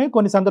తెలియకుండానే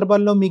కొన్ని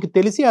సందర్భాల్లో మీకు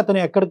తెలిసి అతను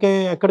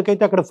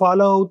ఎక్కడికైతే అక్కడ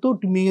ఫాలో అవుతూ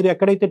మీరు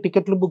ఎక్కడైతే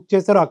టికెట్లు బుక్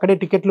చేస్తారో అక్కడే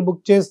టికెట్లు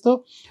బుక్ చేస్తూ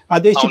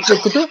అదే షిప్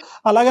ఎక్కుతూ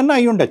అలాగన్నా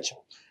అయి ఉండొచ్చు.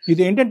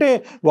 ఇది ఏంటంటే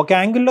ఒక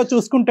యాంగిల్లో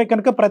చూసుకుంటే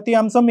కనుక ప్రతి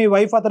అంశం మీ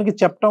వైఫ్ అతనికి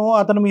చెప్పటము,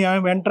 అతను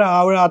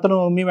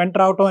మీ వెంట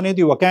రావటం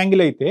అనేది ఒక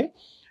యాంగిల్ అయితే,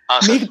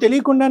 మీకు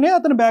తెలియకుండానే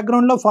అతను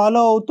బ్యాక్గ్రౌండ్ లో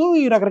ఫాలో అవుతూ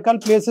ఈ రకరకాల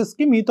ప్లేసెస్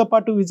కి మీతో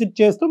పాటు విజిట్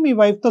చేస్తూ మీ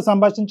వైఫ్ తో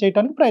సంభాషణ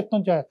చేయడానికి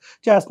ప్రయత్నం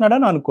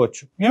చేస్తున్నాడని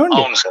అనుకోవచ్చు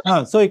ఏమండి.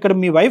 సో ఇక్కడ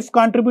మీ వైఫ్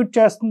కాంట్రిబ్యూట్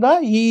చేస్తుందా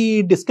ఈ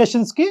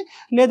డిస్కషన్స్ కి,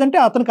 లేదంటే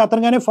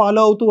అతనుగానే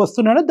ఫాలో అవుతూ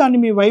వస్తున్నాడా, దాన్ని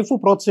మీ వైఫ్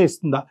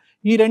ప్రోత్సహిస్తుందా?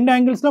 ఈ 2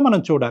 యాంగిల్స్ లో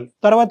మనం చూడాలి.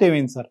 తర్వాత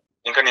ఏమైంది సార్?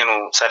 ఇంకా నేను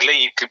సర్లే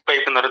ఈ ట్రిప్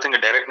అయిపోయిన తర్వాత ఇంకా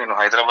డైరెక్ట్ నేను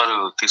హైదరాబాద్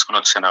తీసుకుని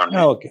వచ్చాను.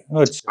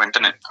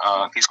 వెంటనే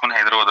తీసుకుని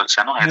హైదరాబాద్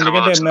వచ్చాను.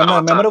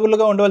 మెమరబుల్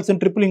గా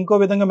ఉండవలసిన ట్రిప్లు ఇంకో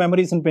విధంగా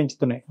మెమరీస్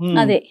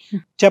పెంచుతున్నాయి.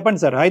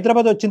 చెప్పండి సార్,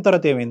 హైదరాబాద్ వచ్చిన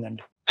తర్వాత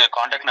ఏమైందండి?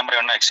 కాంటాక్ట్ నెంబర్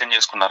ఏమన్నా ఎక్స్చేంజ్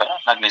చేసుకున్నారా,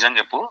 నాకు నిజం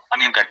చెప్పు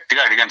అని నేను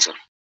గట్టిగా అడిగాను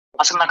సార్.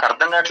 అసలు నాకు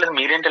అర్థం కావట్లేదు,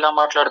 మీరేంటి ఇలా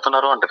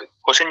మాట్లాడుతున్నారు అంటది.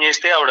 క్వశ్చన్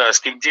చేస్తే ఆవిడ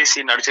స్కిప్ చేసి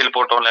నడిచి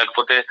వెళ్ళిపోవటం,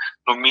 లేకపోతే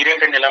నువ్వు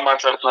మీరేంటంటే ఎలా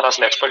మాట్లాడుతున్నారు,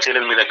 అసలు ఎక్స్పెక్ట్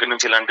చేయలేదు మీ దగ్గర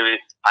నుంచి ఇలాంటివి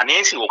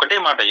అనేసి ఒకటే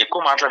మాట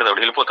ఎక్కువ మాట్లాడదు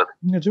ఆవిడ, వెళ్ళిపోతుంది.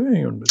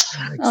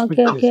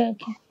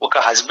 ఒక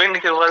హస్బెండ్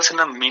కి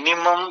ఇవ్వాల్సిన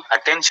మినిమం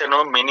అటెన్షన్,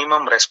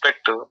 మినిమం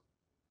రెస్పెక్ట్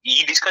ఈ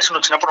డిస్కషన్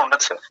వచ్చినప్పుడు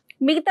ఉండదు సార్.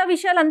 మిగతా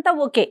విషయాలంతా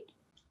ఓకే,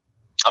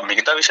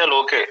 మిగతా విషయాలు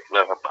ఓకే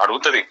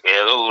అడుగుతుంది.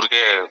 ఏదో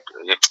ఊరికే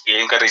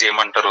ఏం కర్రీ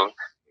చేయమంటారు,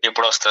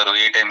 ఎప్పుడు వస్తారు,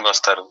 ఏ టైంకి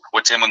వస్తారు,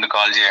 వచ్చే ముందు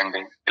కాల్ చేయండి,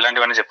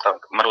 ఇలాంటివన్నీ చెప్తారు.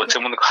 మరి వచ్చే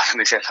ముందు కాల్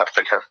ఎందుకు చేయాలి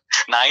అర్థం కాదు.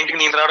 నా ఇంటికి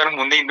నేను రావడానికి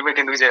ముందే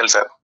ఇంటిమేట్ ఎందుకు చేయాలి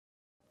సార్?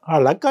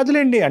 అలా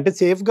కాదులేండి, అంటే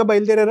సేఫ్ గా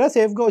బయలుదేరారా,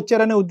 సేఫ్ గా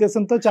వచ్చారనే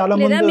ఉద్దేశంతో చాలా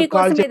మంది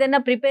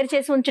ఏదైనా ప్రిపేర్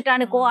చేసి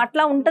ఉంచడానికో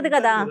అట్లా ఉంటది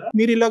కదా.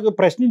 మీరు ఇలాగ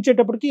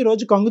ప్రశ్నించేటప్పటికి ఈ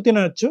రోజు కంగు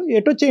తినచ్చు.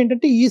 ఎటొచ్చి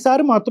ఏంటంటే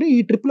ఈసారి మాత్రం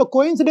ఈ ట్రిప్ లో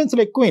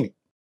కోఇన్సిడెన్స్లు ఎక్కువైనాయి.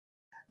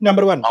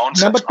 నెంబర్ 1.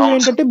 నెంబర్ 2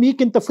 ఏంటంటే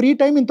మీకు ఇంత ఫ్రీ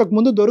టైం ఇంతకు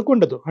ముందు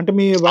దొరుకుండదు, అంటే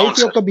మీ వైఫ్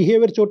యొక్క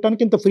బిహేవియర్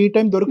చూడటానికి ఇంత ఫ్రీ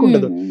టైం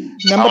దొరుకుండదు.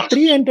 నెంబర్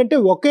 3 ఏంటంటే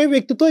ఒకే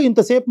వ్యక్తితో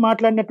ఇంతసేపు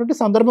మాట్లాడినటువంటి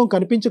సందర్భం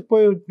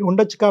కనిపించకపోయి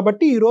ఉండొచ్చు.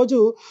 కాబట్టి ఈ రోజు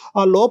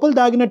ఆ లోపల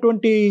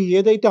దాగినటువంటి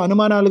ఏదైతే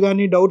అనుమానాలు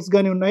కానీ డౌట్స్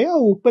కానీ ఉన్నాయో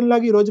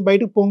ఉప్పెనలాగా ఈ రోజు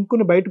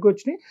బయటకు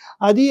వచ్చినాయి.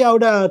 అది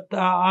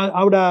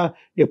ఆవిడ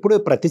ఎప్పుడు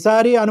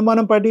ప్రతిసారి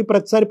అనుమానం పడి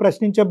ప్రతిసారి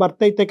ప్రశ్నించే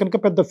భర్త అయితే కనుక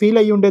పెద్ద ఫీల్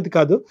అయ్యి ఉండేది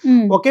కాదు.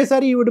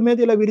 ఒకేసారి ఈవిడ మీద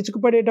ఇలా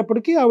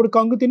విరుచుకుపడేటప్పటికి ఆవిడ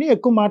కంగు తిని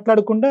ఎక్కువ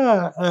మాట్లాడకుండా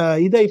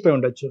ఇది అయిపోయి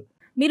ఉండొచ్చు.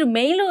 మీరు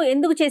మెయిల్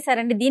ఎందుకు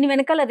చేశారండి? దీని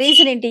వెనకాల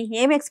రీజన్ ఏంటి?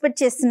 ఏం ఎక్స్పెక్ట్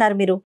చేస్తున్నారు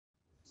మీరు?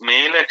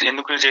 మెయిల్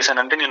ఎందుకు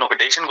చేశానంటే నేను ఒక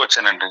డెసిషన్ కి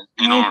వచ్చానండి.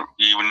 నేను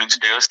ఈ నుంచి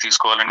డైవర్స్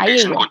తీసుకోవాలని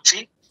డెసిషన్ కి వచ్చి.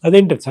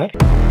 అదేంటి సార్?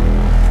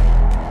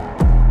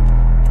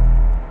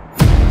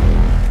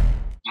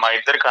 మా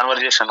ఇద్దరి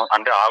కన్వర్జేషన్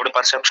అంటే ఆవిడ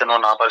పర్సెప్షన్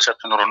నా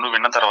పర్సెప్షన్ రెండు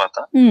విన్న తర్వాత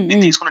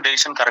నేను తీసుకున్న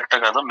డెసిషన్ కరెక్టా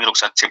కాదో మీరు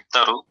ఒకసారి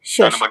చెప్తారు,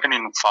 దాన్ని బట్టి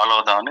నేను ఫాలో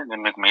అవుదామని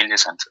నేను మీకు మెయిల్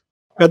చేశాను సార్.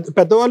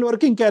 పెద్దవాళ్ళ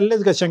వరకు ఇంకా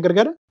వెళ్ళలేదు కదా శంకర్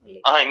గారు?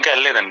 ఇంకా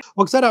వెళ్ళలేదండి.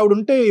 ఒకసారి ఆవిడ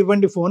ఉంటే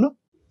ఇవ్వండి ఫోన్.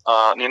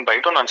 నేను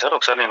బయట ఉన్నాను సార్,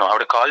 ఒకసారి నేను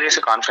ఆవిడ కాల్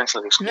చేసి కాన్ఫరెన్స్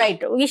లో తీసుకున్నాను.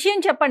 రైట్, విషయం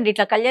చెప్పండి,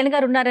 ఇట్లా కళ్యాణ్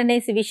గారు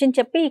ఉన్నారనేసి విషయం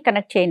చెప్పి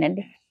కనెక్ట్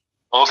చేయండి.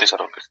 Okay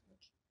sir. ఓకే.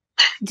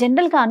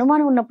 జనరల్ గా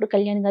అనుమానం ఉన్నప్పుడు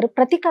కళ్యాణ్ గారు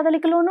ప్రతి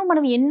కదలికలోనూ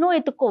మనం ఎన్నో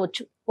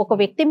ఎత్తుక్కోవచ్చు. ఒక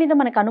వ్యక్తి మీద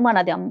మనకు అనుమానం,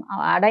 అది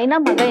ఆడైనా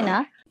మగైనా.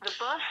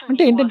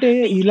 అంటే ఏంటంటే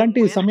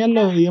ఇలాంటి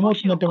సమయాల్లో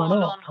ఏమవుతుందంటే మేడం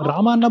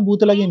రామాన్న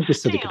భూతులాగే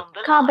అనిపిస్తుంది.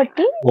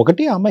 కాబట్టి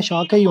ఒకటి అమ్మాయి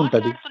షాక్ అయ్యి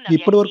ఉంటది.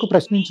 ఇప్పటి వరకు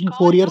ప్రశ్నించిన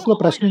 4 years లో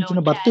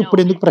ప్రశ్నించిన భర్త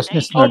ఇప్పుడు ఎందుకు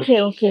ప్రశ్నిస్తున్నాడు?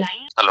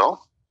 హలో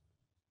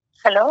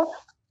హలో,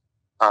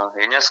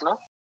 ఏం చేస్తున్నావు?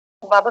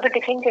 బాబుకి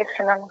టిఫిన్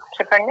చేస్తున్నాను,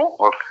 చెప్పండి.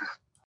 ఓకే,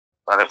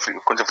 అదే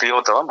కొంచెం ఫ్రీ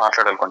అవుతావా?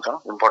 మాట్లాడాలి, కొంచెం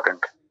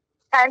ఇంపార్టెంట్.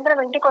 సాయంత్రం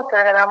ఇంటికి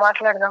వస్తారు కదా,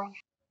 మాట్లాడదాం.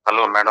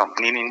 హలో మేడం,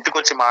 నేను ఇంటికి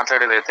వచ్చి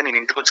మాట్లాడేది అయితే నేను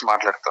ఇంటికి వచ్చి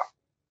మాట్లాడతా.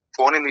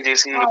 ఫోన్ ఎందుకు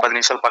చేసి 10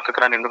 నిమిషాలు పక్కకు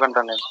రాని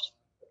ఎందుకంటాను నేను?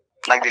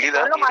 నాకు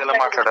తెలీదా ఎలా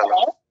మాట్లాడాలి?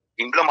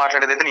 ఇంట్లో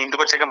మాట్లాడేది అయితే నేను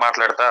ఇంటికి వచ్చాక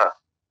మాట్లాడతా.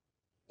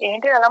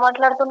 ఏంటి అలా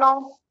మాట్లాడుతున్నావు?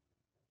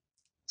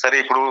 సరే,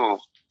 ఇప్పుడు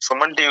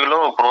సుమన్ టీవీలో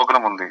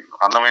ప్రోగ్రామ్ ఉంది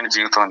అందమైన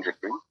జీవితం అని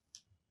చెప్పి.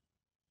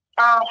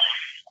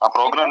 ఆ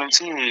ప్రోగ్రామ్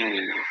నుంచి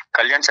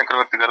కళ్యాణ్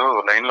చక్రవర్తి గారు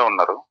లైన్ లో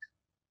ఉన్నారు.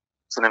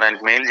 సో నేను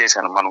ఆయనకి మెయిల్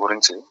చేశాను మన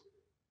గురించి.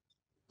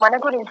 మన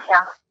గురించా?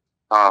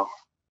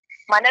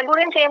 మన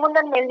గురించి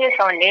ఏముందని మెయిల్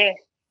చేసామండి.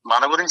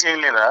 మన గురించి ఏం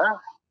లేదా?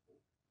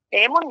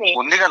 ఏముంది?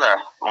 ఉంది కదా,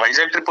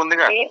 వైజాగ్ ట్రిప్ ఉంది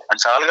కదా,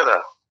 అది చాలు కదా.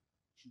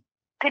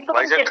 ట్రిప్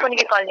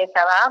గురించి కాల్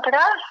చేసావా? అక్కడ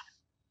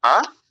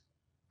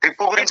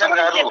ట్రిప్ గురించి అని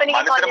కాదు, మన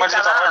ఇద్దరి మధ్య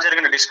తర్వాత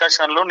జరిగిన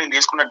డిస్కషన్ లో నేను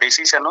తీసుకున్న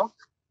డెసిషన్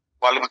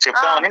వాళ్ళకి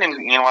చెప్తామని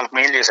నేను వాళ్ళకి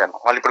మెయిల్ చేశాను.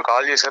 వాళ్ళు ఇప్పుడు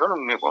కాల్ చేశారు,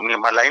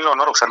 మా లైన్ లో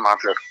ఉన్నారు, ఒకసారి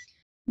మాట్లాడు.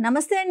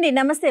 నమస్తే అండి.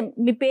 నమస్తే,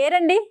 మీ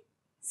పేరండి?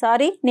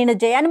 సారీ, నేను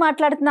జయాని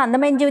మాట్లాడుతున్నా,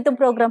 అందమైన జీవితం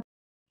ప్రోగ్రామ్.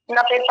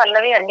 నా పేరు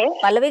పల్లవి అండి.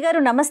 పల్లవి గారు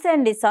నమస్తే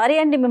అండి. సారీ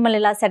అండి, మిమ్మల్ని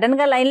ఇలా సడన్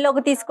గా లైన్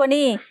లోకి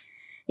తీసుకొని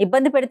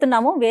ఇబ్బంది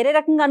పెడుతున్నాము, వేరే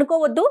రకంగా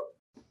అనుకోవద్దు.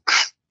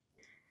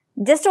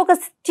 జస్ట్ ఒక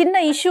చిన్న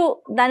ఇష్యూ,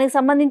 దానికి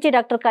సంబంధించి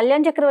డాక్టర్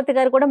కళ్యాణ్ చక్రవర్తి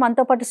గారు కూడా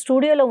మనతో పాటు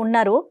స్టూడియోలో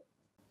ఉన్నారు.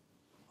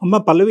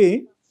 అమ్మ పల్లవి.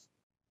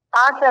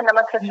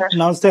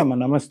 నమస్తే అమ్మ.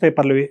 నమస్తే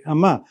పల్లవి.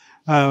 అమ్మ,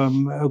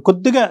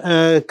 కొద్దిగా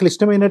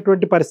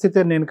క్లిష్టమైనటువంటి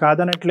పరిస్థితి, నేను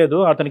కాదనట్లేదు.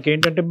 అతనికి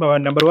ఏంటంటే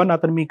నెంబర్ 1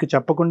 అతను మీకు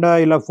చెప్పకుండా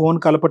ఇలా ఫోన్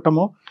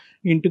కలపటము,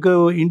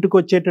 ఇంటికి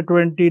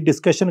వచ్చేటటువంటి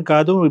డిస్కషన్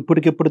కాదు,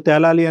 ఇప్పటికిప్పుడు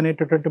తేలాలి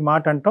అనేటటువంటి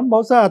మాట అంటాం.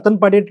 బహుశా అతను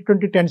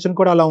పడేటటువంటి టెన్షన్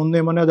కూడా అలా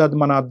ఉందేమో, అది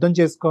మనం అర్థం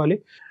చేసుకోవాలి.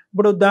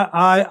 ఇప్పుడు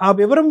ఆ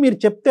వివరం మీరు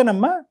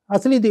చెప్తేనమ్మా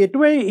అసలు ఇది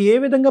ఏ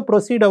విధంగా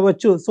ప్రొసీడ్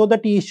అవ్వచ్చు, సో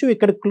దట్ ఈ ఇష్యూ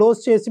ఇక్కడ క్లోజ్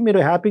చేసి మీరు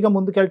హ్యాపీగా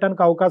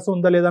ముందుకెళ్ళడానికి అవకాశం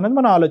ఉందా లేదా అనేది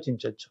మనం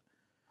ఆలోచించవచ్చు.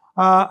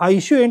 ఆ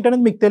ఇష్యూ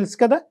ఏంటనేది మీకు తెలుసు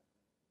కదా?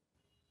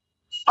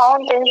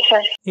 అవును తెలుసు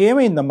సార్.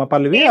 ఏమైందమ్మా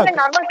పల్లవి?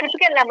 నార్మల్ ట్రిప్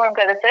కి వెళ్ళాము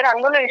కదా సార్,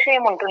 అందులో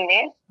విషయం ఉంటుంది.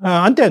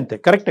 అంతే అంతే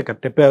కరెక్టే.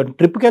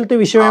 ట్రిప్ కి వెళ్తే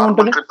విషయం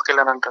ఏముంటుంది? ట్రిప్ కి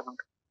వెళ్ళానంటాను.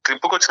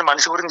 ట్రిప్ కి వచ్చిన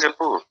మనిషి గురించి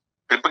చెప్పు.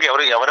 ట్రిప్ కి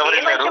ఎవరెవరు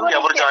వెళ్ళారు,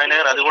 ఎవరు జాయిన్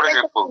అయ్యారు అది కూడా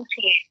చెప్పు.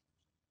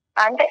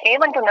 అంటే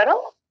ఏమంటున్నారు?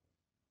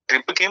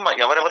 ట్రిప్ కి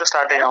ఎవరెవరు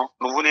స్టార్ట్ అయ్యాం,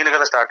 నువ్వు నేను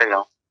కదా స్టార్ట్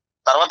అయ్యాం.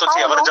 తర్వాత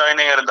వచ్చి ఎవరు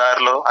జాయిన్ అయ్యారు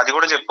దారిలో అది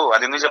కూడా చెప్పు.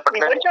 అది ఎందుకు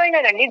చెప్పట్లేదు? ఎవరు జాయిన్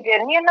అయ్యారండి?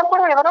 జర్నీ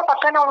అన్నప్పుడు ఎవరో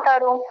పక్కన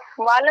ఉంటారు,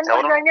 వాళ్ళని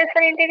జాయిన్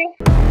చేస్తారు ఏంటిది?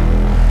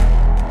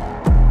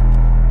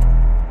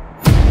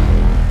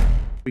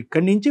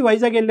 ఇక్కడి నుంచి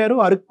వైజాగ్ వెళ్ళారు,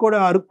 అరకు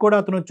కూడా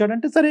అతను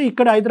వచ్చాడంటే సరే,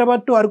 ఇక్కడ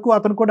హైదరాబాద్ టు అరకు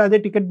అతను కూడా అదే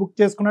టికెట్ బుక్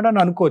చేసుకున్నాడు అని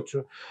అనుకోవచ్చు.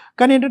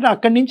 కానీ ఏంటంటే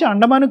అక్కడి నుంచి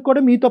అండమాన్కి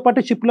కూడా మీతో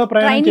పాటు షిప్లో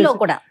ప్రయాణం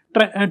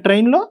చేసి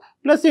ట్రైన్లో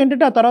ప్లస్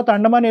ఏంటంటే ఆ తర్వాత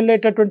అండమాన్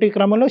వెళ్ళేటటువంటి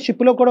క్రమంలో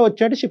షిప్లో కూడా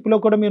వచ్చాడు, షిప్లో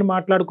కూడా మీరు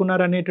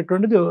మాట్లాడుకున్నారు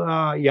అనేటటువంటిది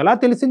ఎలా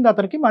తెలిసింది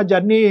అతనికి? మా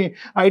జర్నీ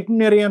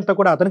ఐటినరీ అంతా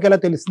కూడా అతనికి ఎలా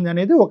తెలిసింది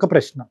అనేది ఒక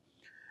ప్రశ్న.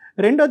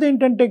 రెండోది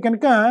ఏంటంటే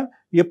కనుక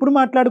ఎప్పుడు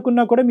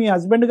మాట్లాడుకున్నా కూడా మీ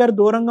హస్బెండ్ గారు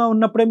దూరంగా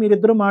ఉన్నప్పుడే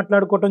మీరిద్దరూ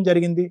మాట్లాడుకోవటం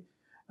జరిగింది.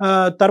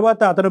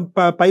 తర్వాత అతను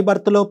పై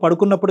బర్త్లో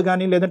పడుకున్నప్పుడు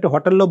కానీ, లేదంటే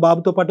హోటల్లో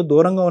బాబుతో పాటు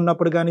దూరంగా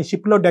ఉన్నప్పుడు కానీ,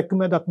 షిప్లో డెక్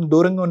మీద అతను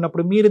దూరంగా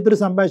ఉన్నప్పుడు మీరిద్దరు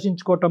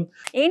సంభాషించుకోవటం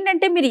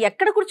ఏంటంటే మీరు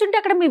ఎక్కడ కూర్చుంటే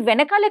అక్కడ మీ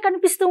వెనకాలే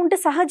కనిపిస్తూ ఉంటే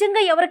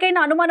సహజంగా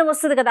ఎవరికైనా అనుమానం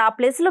వస్తుంది కదా. ఆ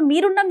ప్లేస్ లో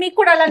మీరున్నా మీకు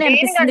కూడా అలానే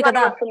అనిపిస్తుంది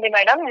కదా.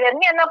 మేడం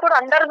జర్నీ అన్నప్పుడు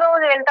అందరితో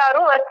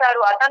వెళ్తారు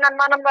వస్తారు, అతను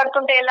అనుమానం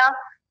పడుతుంటే ఎలా?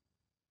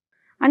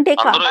 అంటే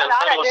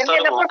జర్నీ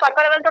అన్నప్పుడు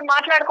పక్కన వెళ్తూ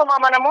మాట్లాడుకోమా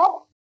మనము?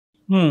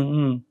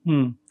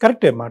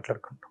 కరెక్టే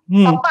మాట్లాడుకుంటాం.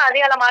 అది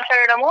అలా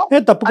మాట్లాడము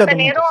తప్పు కదా.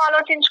 నేను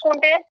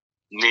ఆలోచించుకుంటే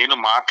నేను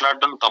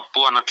మాట్లాడడం తప్పు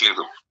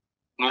అనట్లేదు,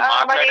 నువ్వు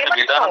మాట్లాడిన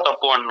విధానం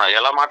తప్పు అన్నా.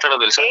 ఎలా మాట్లాడో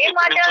తెలుసా? ఏం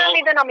మాట్లాడిన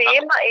విధానం?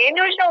 ఏం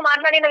చూసినావు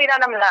మాట్లాడిన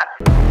విధానంలా?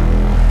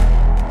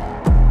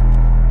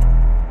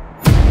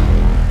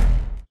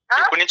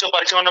 ఇప్పటి నుంచో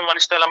పరిచయం ఉన్న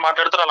మనిషితో ఎలా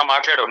మాట్లాడతారో అలా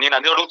మాట్లాడావు. నేను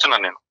అది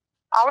అడుగుతున్నాను. నేను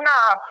అవునా?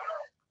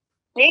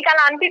 నీకు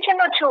అలా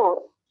అనిపించవచ్చు,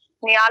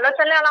 నీ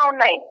ఆలోచనలు అలా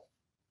ఉన్నాయి.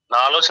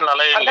 నా ఆలోచన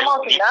అలా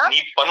నీ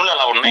పనులు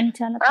అలా ఉన్నాయి.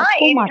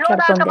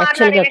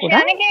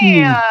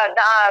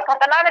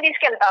 కథలాగా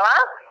తీసుకెళ్తావా?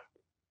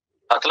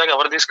 కథలాగా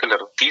ఎవరు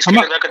తీసుకెళ్లారు?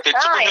 తీసుకెళ్ళేదాకా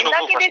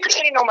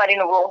తీసుకెళ్ళినావు మరి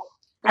నువ్వు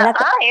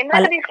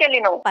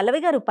తీసుకెళ్ళినావు.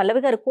 పల్లవి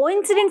గారు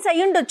కోఇన్సిడెన్స్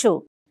అయ్యి ఉండొచ్చు.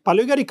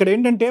 పల్లవి గారు ఇక్కడ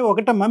ఏంటంటే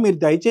ఒకటమ్మా, మీరు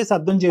దయచేసి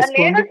అర్థం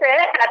చేసుకోండి.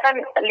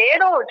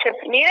 లేదు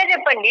మీరే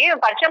చెప్పండి.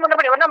 పరిచయం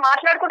ఉన్నప్పుడు ఎవరన్నా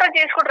మాట్లాడుకుంటా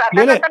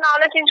చేసుకుంటారు, అతను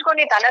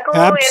ఆలోచించుకొని తనకు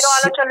ఏదో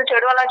ఆలోచనలు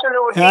చెడు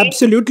ఆలోచనలు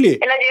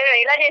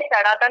ఇలా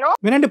చేస్తాడు అతను.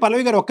 వినండి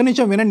పల్లవి గారు, ఒక్క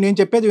నిమిషం వినండి, నేను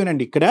చెప్పేది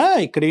వినండి.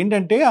 ఇక్కడ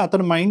ఏంటంటే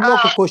అతని మైండ్ లో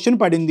ఒక క్వశ్చన్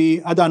పడింది,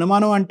 అది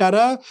అనుమానం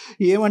అంటారా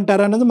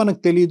ఏమంటారా అన్నది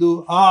మనకు తెలియదు.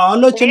 ఆ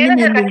ఆలోచన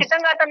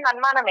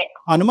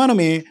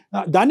అనుమానమే,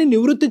 దాన్ని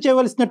నివృత్తి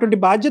చేయవలసినటువంటి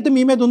బాధ్యత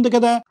మీ మీద ఉంది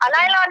కదా. అలా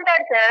ఎలా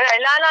అంటాడు సార్?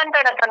 ఎలా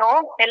అంటాడు అతను?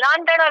 ఎలా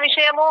అంటాడు ఆ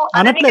విషయము?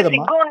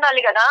 సిగ్గు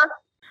ఉండాలి కదా.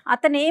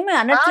 అతను ఏమి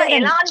అనట్లేదు.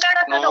 ఎలా అంటాడు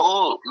అతను?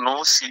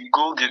 నువ్వు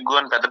సిగ్గు గిగ్గు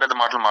అని పెద్ద పెద్ద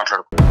మాటలు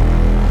మాట్లాడు.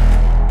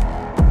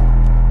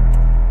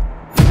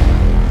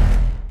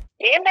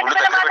 ఏం పెద్ద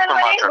పెద్ద మాటలు?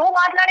 నువ్వు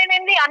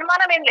మాట్లాడేది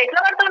అనుమానం ఏంటి? ఎట్లా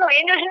పడతావు? నువ్వు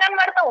ఏం చూసినా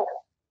పడతావు?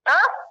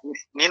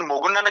 నేను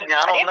మొగుండన్న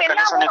జ్ఞానం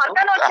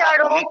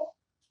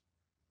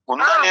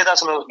ఉందా లేదా?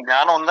 అసలు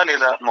జ్ఞానం ఉందా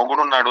లేదా?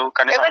 మొగుడు ఉన్నాడు,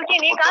 కనీసం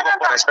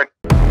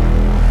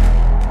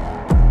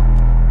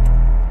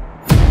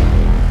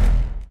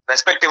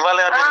రెస్పెక్ట్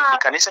ఇవ్వాలి.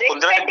 కనీసం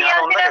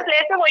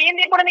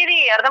పోయింది ఇప్పుడు నీది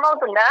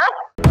అర్థమవుతుందా?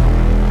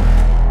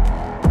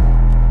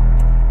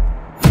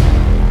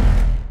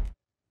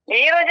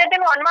 ఏ రోజైతే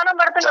నువ్వు అనుమానం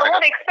పడుతున్నావు,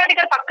 రెస్పెక్ట్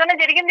ఇక్కడ పక్కనే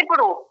జరిగింది.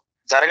 ఇప్పుడు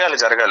జరగాలి.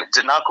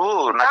 నాకు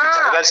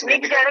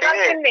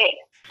జరగాల్సింది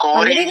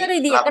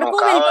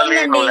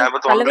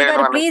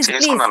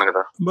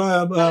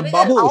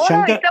బాబు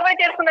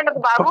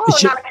బాబు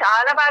నాకు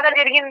చాలా బాగా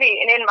జరిగింది.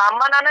 నేను మా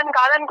అమ్మ నాన్నని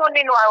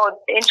కాదనుకోండి, నువ్వు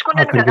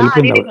ఎంచుకున్నాను కదా,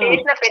 అది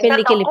చేసిన పెద్ద.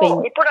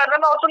 ఇప్పుడు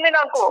అర్థం అవుతుంది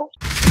నాకు.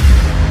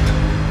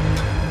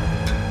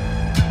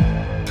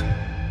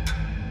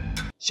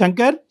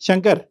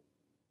 శంకర్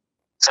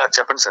సార్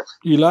చెప్పండి సార్.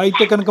 ఇలా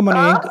అయితే కనుక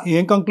మనం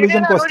ఏం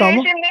కంక్లూజన్ కి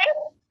వస్తాము?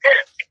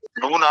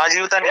 నువ్వు నా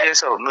జీవితాన్ని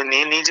చేసావు,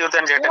 నేను నీ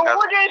జీవితాన్ని చేయటం కాదు.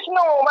 నువ్వు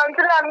చేసినావు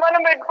మనసులో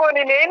అనుమానం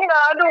పెట్టుకొని, నేను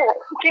కాదు.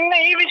 చిన్న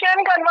ఈ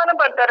విషయానికి అనుమానం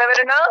పడతారు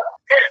ఎవరైనా?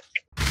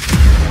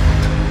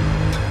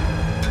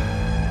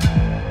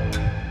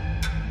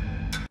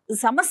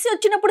 సమస్య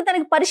వచ్చినప్పుడు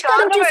దానికి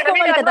పరిష్కారం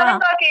చూసుకోవాలి కదా.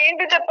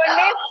 ఏంటి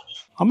చెప్పండి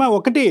అమ్మ.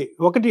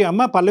 ఒకటి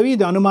అమ్మ పల్లవి,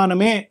 ఇది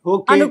అనుమానమే,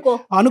 ఓకే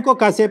అనుకో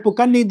కాసేపు.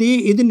 కానీ ఇది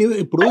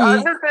ఇప్పుడు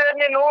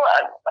నేను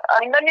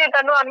అందరినీ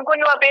తను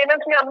అనుకుని మా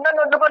పేరెంట్స్ ని అందరిని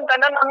వద్దుకొని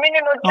తన నమ్మి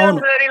నేను వచ్చాను.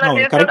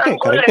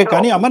 కరెక్టే.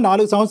 కానీ అమ్మ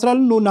 4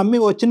 సంవత్సరాలు నువ్వు నమ్మి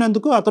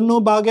వచ్చినందుకు అతను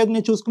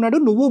బాగానే చూసుకున్నాడు,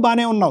 నువ్వు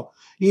బానే ఉన్నావు.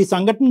 ఈ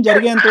సంఘటన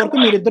జరిగేంత వరకు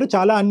మీరిద్దరు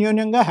చాలా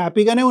అన్యోన్యంగా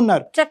హ్యాపీగానే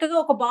ఉన్నారు.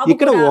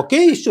 ఇక్కడ ఒకే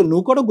ఇష్యూ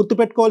నువ్వు కూడా గుర్తు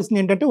పెట్టుకోవాల్సింది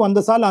ఏంటంటే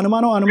 100 సార్లు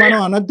అనుమానం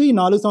అనొద్దు. ఈ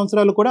 4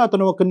 సంవత్సరాలు కూడా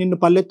అతను ఒక నిన్ను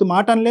పల్లెత్తు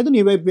మాట అనలేదు,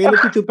 నీ వైపు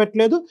వేలెత్తి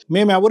చూపెట్టలేదు.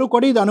 మేమెవరు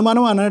కూడా ఇది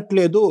అనుమానం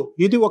అనట్లేదు.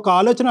 ఇది ఒక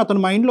ఆలోచన అతని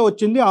మైండ్ లో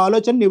వచ్చింది. ఆ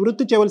ఆలోచన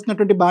నివృత్తి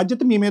చేయవలసినటువంటి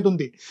బాధ్యత మీ మీద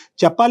ఉంది.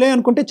 చెప్పాలి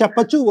అనుకుంటే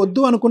చెప్పచ్చు,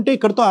 వద్దు అనుకుంటే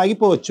ఇక్కడతో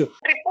ఆగిపోవచ్చు.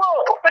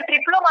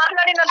 ట్రిప్ లో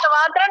మాట్లాడినంత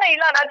మాత్రాన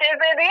ఇలా నా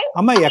చేసేది.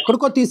 అమ్మా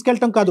ఎక్కడికో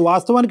తీసుకెళ్ళటం కాదు,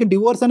 వాస్తవానికి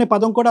డివోర్స్ అనే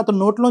పదం కూడా అతని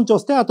నోట్లోంచి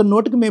వస్తే అతని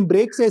నోటికి మేము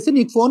బ్రేక్స్ వేసి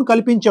నీకు ఫోన్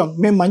కల్పించాం,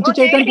 మేము మంచి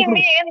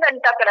చేయడానికి.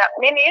 ఏంటంటే అక్కడ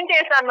నేను ఏం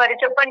చేశాను మరి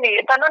చెప్పండి,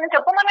 తనని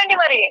చెప్పమనండి.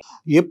 మరి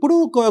ఎప్పుడు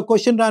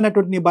క్వశ్చన్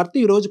రానటువంటి నీ భర్త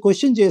ఈ రోజు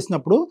క్వశ్చన్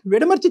చేసినప్పుడు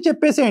విడమర్చి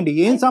చెప్పేసేయండి.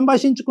 ఏం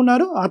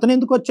సంభాషించుకున్నారు, అతను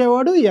ఎందుకు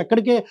వచ్చేవాడు,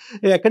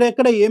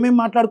 ఎక్కడెక్కడ ఏమేమి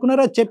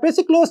మాట్లాడుకున్నారో అది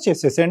చెప్పేసి క్లోజ్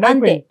చేసేసేయండి.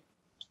 అయిపోయింది.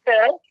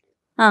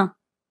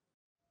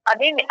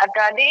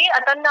 అది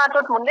అతను నాతో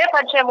ముందే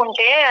పరిచయం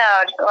ఉంటే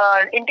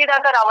ఇంటి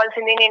దాకా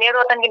రావాల్సింది, నేనేదో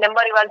అతనికి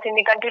నెంబర్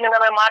ఇవ్వాల్సింది, కంటిన్యూగా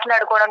మేము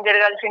మాట్లాడుకోవడం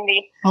జరగాల్సింది.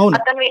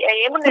 అతను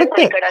ఏముంది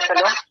ఇక్కడ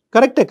అసలు?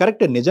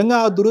 కరెక్టే నిజంగా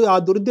ఆ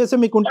దురుద్దేశం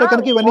మీకు ఉంటే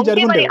కనుక ఇవన్నీ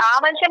జరుగుతాయి. ఆ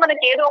మనిషి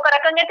మనకి ఏదో ఒక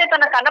రకంగా అయితే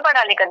తనకు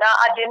కనపడాలి కదా,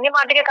 ఆ జర్నీ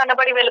మాటకే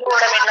కనబడి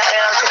వెళ్ళిపోవడం ఎలా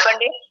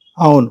చెప్పండి?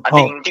 అవును,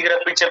 ఇంటికి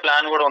రప్పించే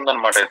ప్లాన్ కూడా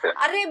ఉందన్నమాట. అయితే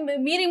అరే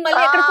మీరు మళ్ళీ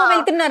ఎక్కడికో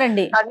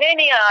వెళ్తున్నారండి.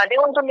 అదే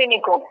ఉంటుంది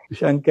నీకు.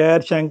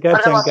 శంకర్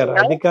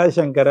అది కాదు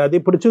శంకర్, అది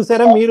ఇప్పుడు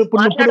చూసారా మీరు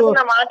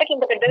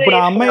ఇప్పుడు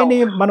ఆ అమ్మాయిని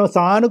మనం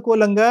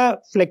సానుకూలంగా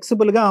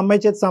ఫ్లెక్సిబుల్ గా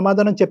అమ్మాయి చేతి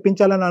సమాధానం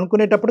చెప్పించాలని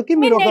అనుకునేటప్పటికి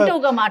మీరు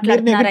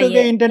నెగటివ్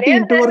గా ఏంటంటే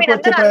ఇంటి వరకు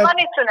వచ్చే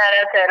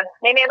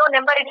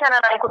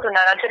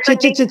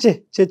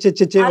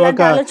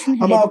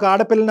ఒక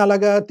ఆడపిల్లని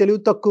అలాగా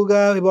తెలివి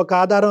తక్కువగా ఒక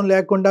ఆధారం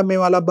లేకుండా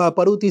మేము అలా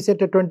పరువు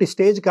తీసేటటువంటి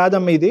స్టేజ్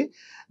కాదమ్మా ఇది.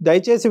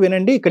 దయచేసి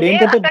వినండి. ఇక్కడ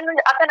ఏంటంటే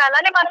అతను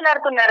అలానే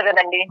మాట్లాడుతున్నారు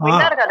కదండి,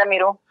 విన్నారు కదా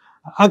మీరు?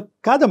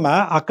 కాదమ్మా,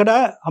 అక్కడ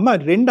అమ్మ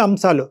రెండు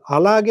అంశాలు.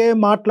 అలాగే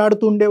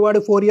మాట్లాడుతూ ఉండేవాడు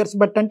 4 years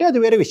బట్ అంటే అది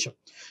వేరే విషయం.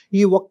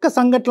 ఈ ఒక్క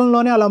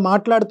సంఘటనలోనే అలా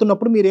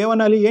మాట్లాడుతున్నప్పుడు మీరు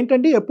ఏమనాలి,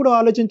 ఏంటంటే ఎప్పుడు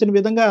ఆలోచించిన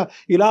విధంగా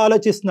ఇలా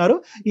ఆలోచిస్తున్నారు,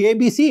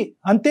 ఏబిసి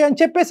అంతే అని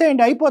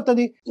చెప్పేసేయండి,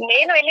 అయిపోతుంది.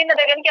 నేను వెళ్ళిన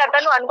దగ్గరికి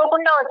అతను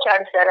అనుకోకుండా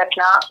వచ్చాడు సార్.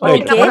 అట్లా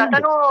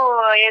అతను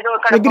ఏదో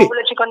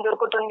చికెన్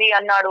దొరుకుతుంది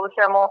అన్నాడు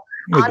సము,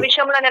 ఆ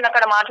విషయంలో నేను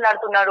అక్కడ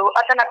మాట్లాడుతున్నాడు.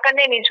 అతను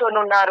అక్కడనే నిల్చొని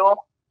ఉన్నారు,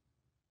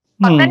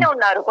 పక్కనే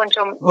ఉన్నారు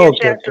కొంచెం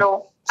డిస్టెన్స్ లో,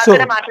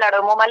 అక్కడ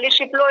మాట్లాడము. మళ్ళీ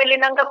షిప్ లో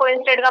వెళ్ళినాక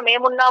కోయిన్సిడెంట్ గా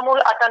మేమున్నాము,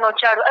 అతను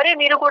వచ్చాడు, అరే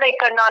మీరు కూడా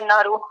ఇక్కడ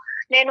అన్నారు,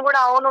 నేను కూడా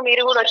అవును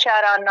మీరు కూడా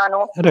వచ్చారా అన్నాను.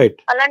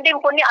 అలాంటివి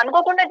కొన్ని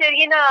అనుకోకుండా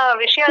జరిగిన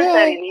విషయాలు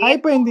సార్. ఇది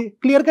అయిపోయింది.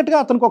 క్లియర్ కట్ గా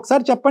అతనికి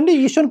ఒకసారి చెప్పండి,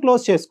 ఈ ఇష్యూని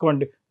క్లోజ్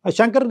చేసుకోండి.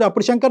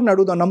 అప్పుడు శంకర్ని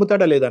అడుగుదాం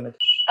నమ్ముతాడా లేదా అనేది.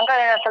 ఇంకా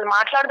అసలు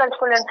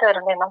మాట్లాడదలుచుకోలేను సార్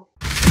నేను.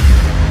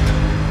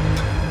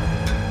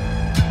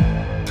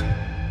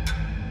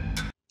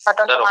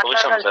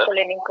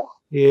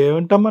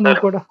 ఏమంటమ్మా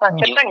నువ్వు కూడా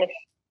చెప్పండి.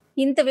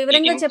 ఇంత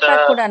వివరంగా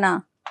చెప్పారు కూడానా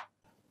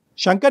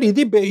శంకర్?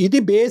 ఇది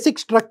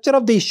basic structure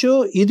of the issue.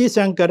 ఇది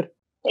శంకర్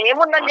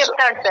ఏముందని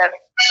చెప్తాడు సార్.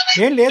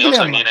 ఏం లేదు,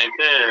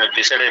 నేనైతే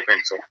డిసైడ్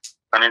అయిపోయింది సార్.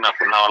 కానీ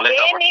నాకు నా వల్ల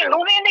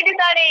నువ్వేంది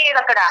డిసైడ్ అయ్యేది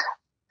అక్కడ?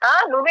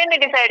 నువ్వేంది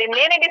డిసైడ్?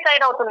 నేనే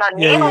డిసైడ్ అవుతున్నాను.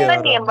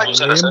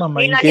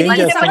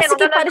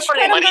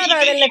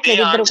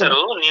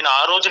 నేను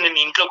ఆ రోజు నేను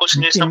ఇంట్లో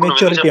క్వశ్చన్ చేసినప్పుడు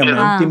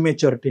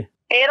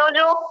ఏ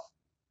రోజు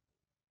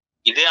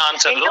ఇదే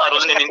ఆన్సర్ లో ఆ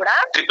రోజు నేను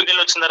ట్రిప్ కి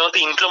వచ్చిన తర్వాత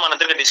ఇంట్లో మన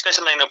దగ్గర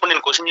డిస్కషన్ అయినప్పుడు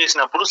నేను క్వశ్చన్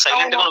చేసినప్పుడు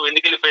సైలెంట్ గా నువ్వు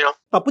ఎందుకు వెళ్ళిపోయావు?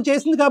 తప్పు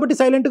చేసింది కాబట్టి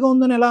సైలెంట్ గా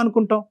ఉందని ఎలా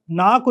అనుకుంటాం?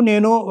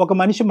 నేను ఒక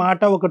మనిషి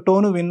మాట ఒక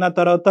టోను విన్న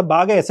తర్వాత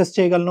బాగా అసెస్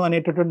చేయగలను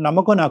అనేటటువంటి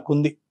నమ్మకం నాకు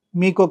ఉంది.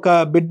 మీకు ఒక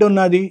బిడ్డ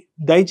ఉన్నది,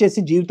 దయచేసి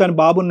జీవితాన్ని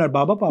బాబు ఉన్నాడు,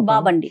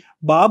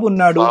 బాబు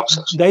ఉన్నాడు,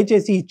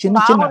 దయచేసి ఈ చిన్న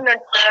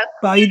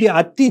ఇది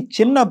అతి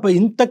చిన్న,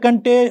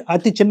 ఇంతకంటే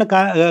అతి చిన్న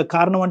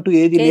కారణం అంటూ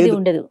ఏది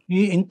లేదు.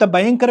 ఇంత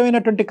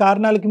భయంకరమైనటువంటి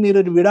కారణాలకి మీరు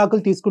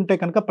విడాకులు తీసుకుంటే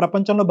కనుక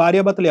ప్రపంచంలో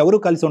భార్యాభర్తలు ఎవరు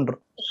కలిసి ఉండరు.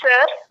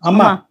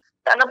 అమ్మా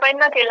తన పైన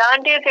నాకు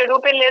ఎలాంటి చెడు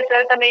లేదు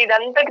సార్. తను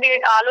ఇదంతా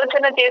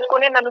ఆలోచన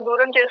చేసుకుని నన్ను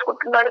దూరం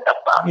చేసుకుంటున్నాడు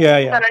తప్ప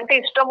తనంటే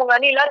ఇష్టము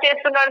గానీ ఇలా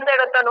చేస్తున్నాడు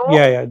సార్. తను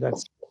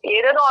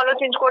ఏదేదో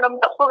ఆలోచించుకోవడం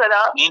తప్పు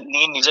కదా.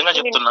 నేను నిజంగా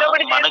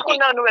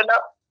చెప్తున్నాను కదా,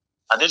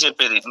 అదే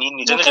చెప్పేది. నేను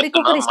నిజంగా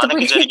చెప్తున్నా,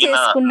 మనకి జరిగిన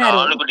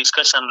 4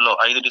 డిస్కషన్ లో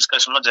 5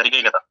 డిస్కషన్ లో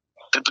జరిగాయి కదా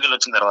ట్రిప్ కి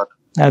వచ్చిన తర్వాత.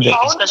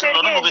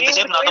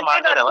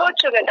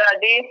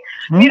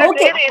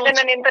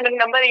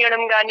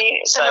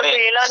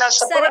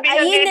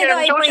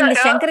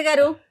 శంకర్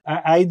గారు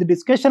 5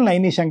 డిస్కషన్లు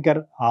అయినాయి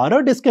శంకర్.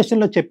 6వ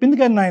డిస్కషన్ లో చెప్పింది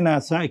కదా నాయన,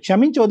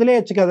 క్షమించి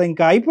వదిలేయచ్చు కదా,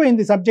 ఇంకా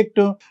అయిపోయింది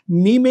సబ్జెక్టు.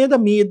 మీ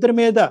ఇద్దరి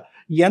మీద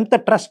ఎంత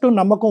ట్రస్ట్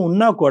నమ్మకం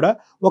ఉన్నా కూడా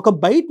ఒక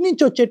బయట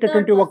నుంచి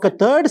వచ్చేటటువంటి ఒక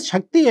థర్డ్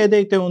శక్తి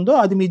ఏదైతే ఉందో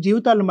అది మీ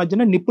జీవితాల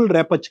మధ్యన నిప్పులు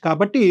రేపచ్చు.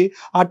 కాబట్టి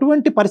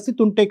అటువంటి పరిస్థితి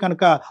ఉంటే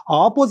కనుక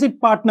ఆపోజిట్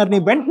పార్ట్నర్ని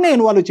వెంటనే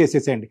ఇన్వాల్వ్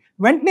చేసేయండి.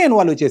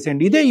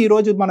 ఇదే ఈ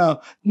రోజు మనం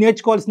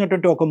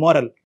నేర్చుకోవాల్సినటువంటి ఒక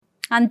మోరల్.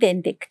 అంతే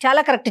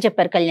చాలా కరెక్ట్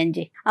చెప్పారు కళ్యాణ్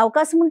జీ.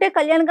 అవకాశం ఉంటే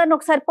కళ్యాణ్ గారిని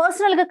ఒకసారి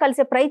పర్సనల్ గా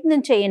కలిసే ప్రయత్నం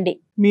చేయండి.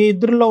 మీ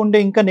ఇద్దరిలో ఉండే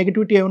ఇంకా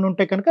నెగిటివిటీ ఏమైనా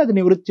ఉంటే కనుక అది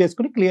నివృత్తి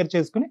చేసుకుని క్లియర్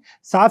చేసుకుని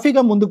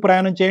సాఫీగా ముందుకు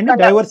ప్రయాణం చేయండి.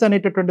 డైవర్స్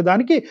అనేటటువంటి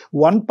దానికి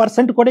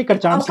 1% కూడా ఇక్కడ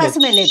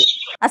అవకాశమే లేదు.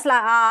 అసలు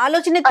ఆ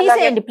ఆలోచన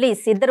తీసేయండి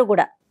ప్లీజ్ ఇద్దరు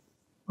కూడా.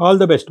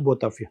 All the best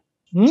both of you.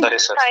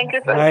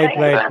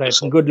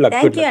 Right good luck.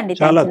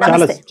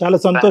 చాలా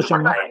సంతోషం.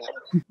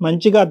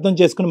 మంచిగా అర్థం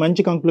చేసుకుని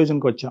మంచి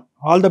కంక్లూజన్ కి వచ్చాం.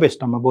 ఆల్ ద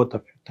బెస్ట్ అమ్మ both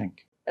of you. Thank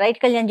you. Right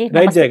Kalyan G.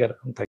 Right జయ గారు.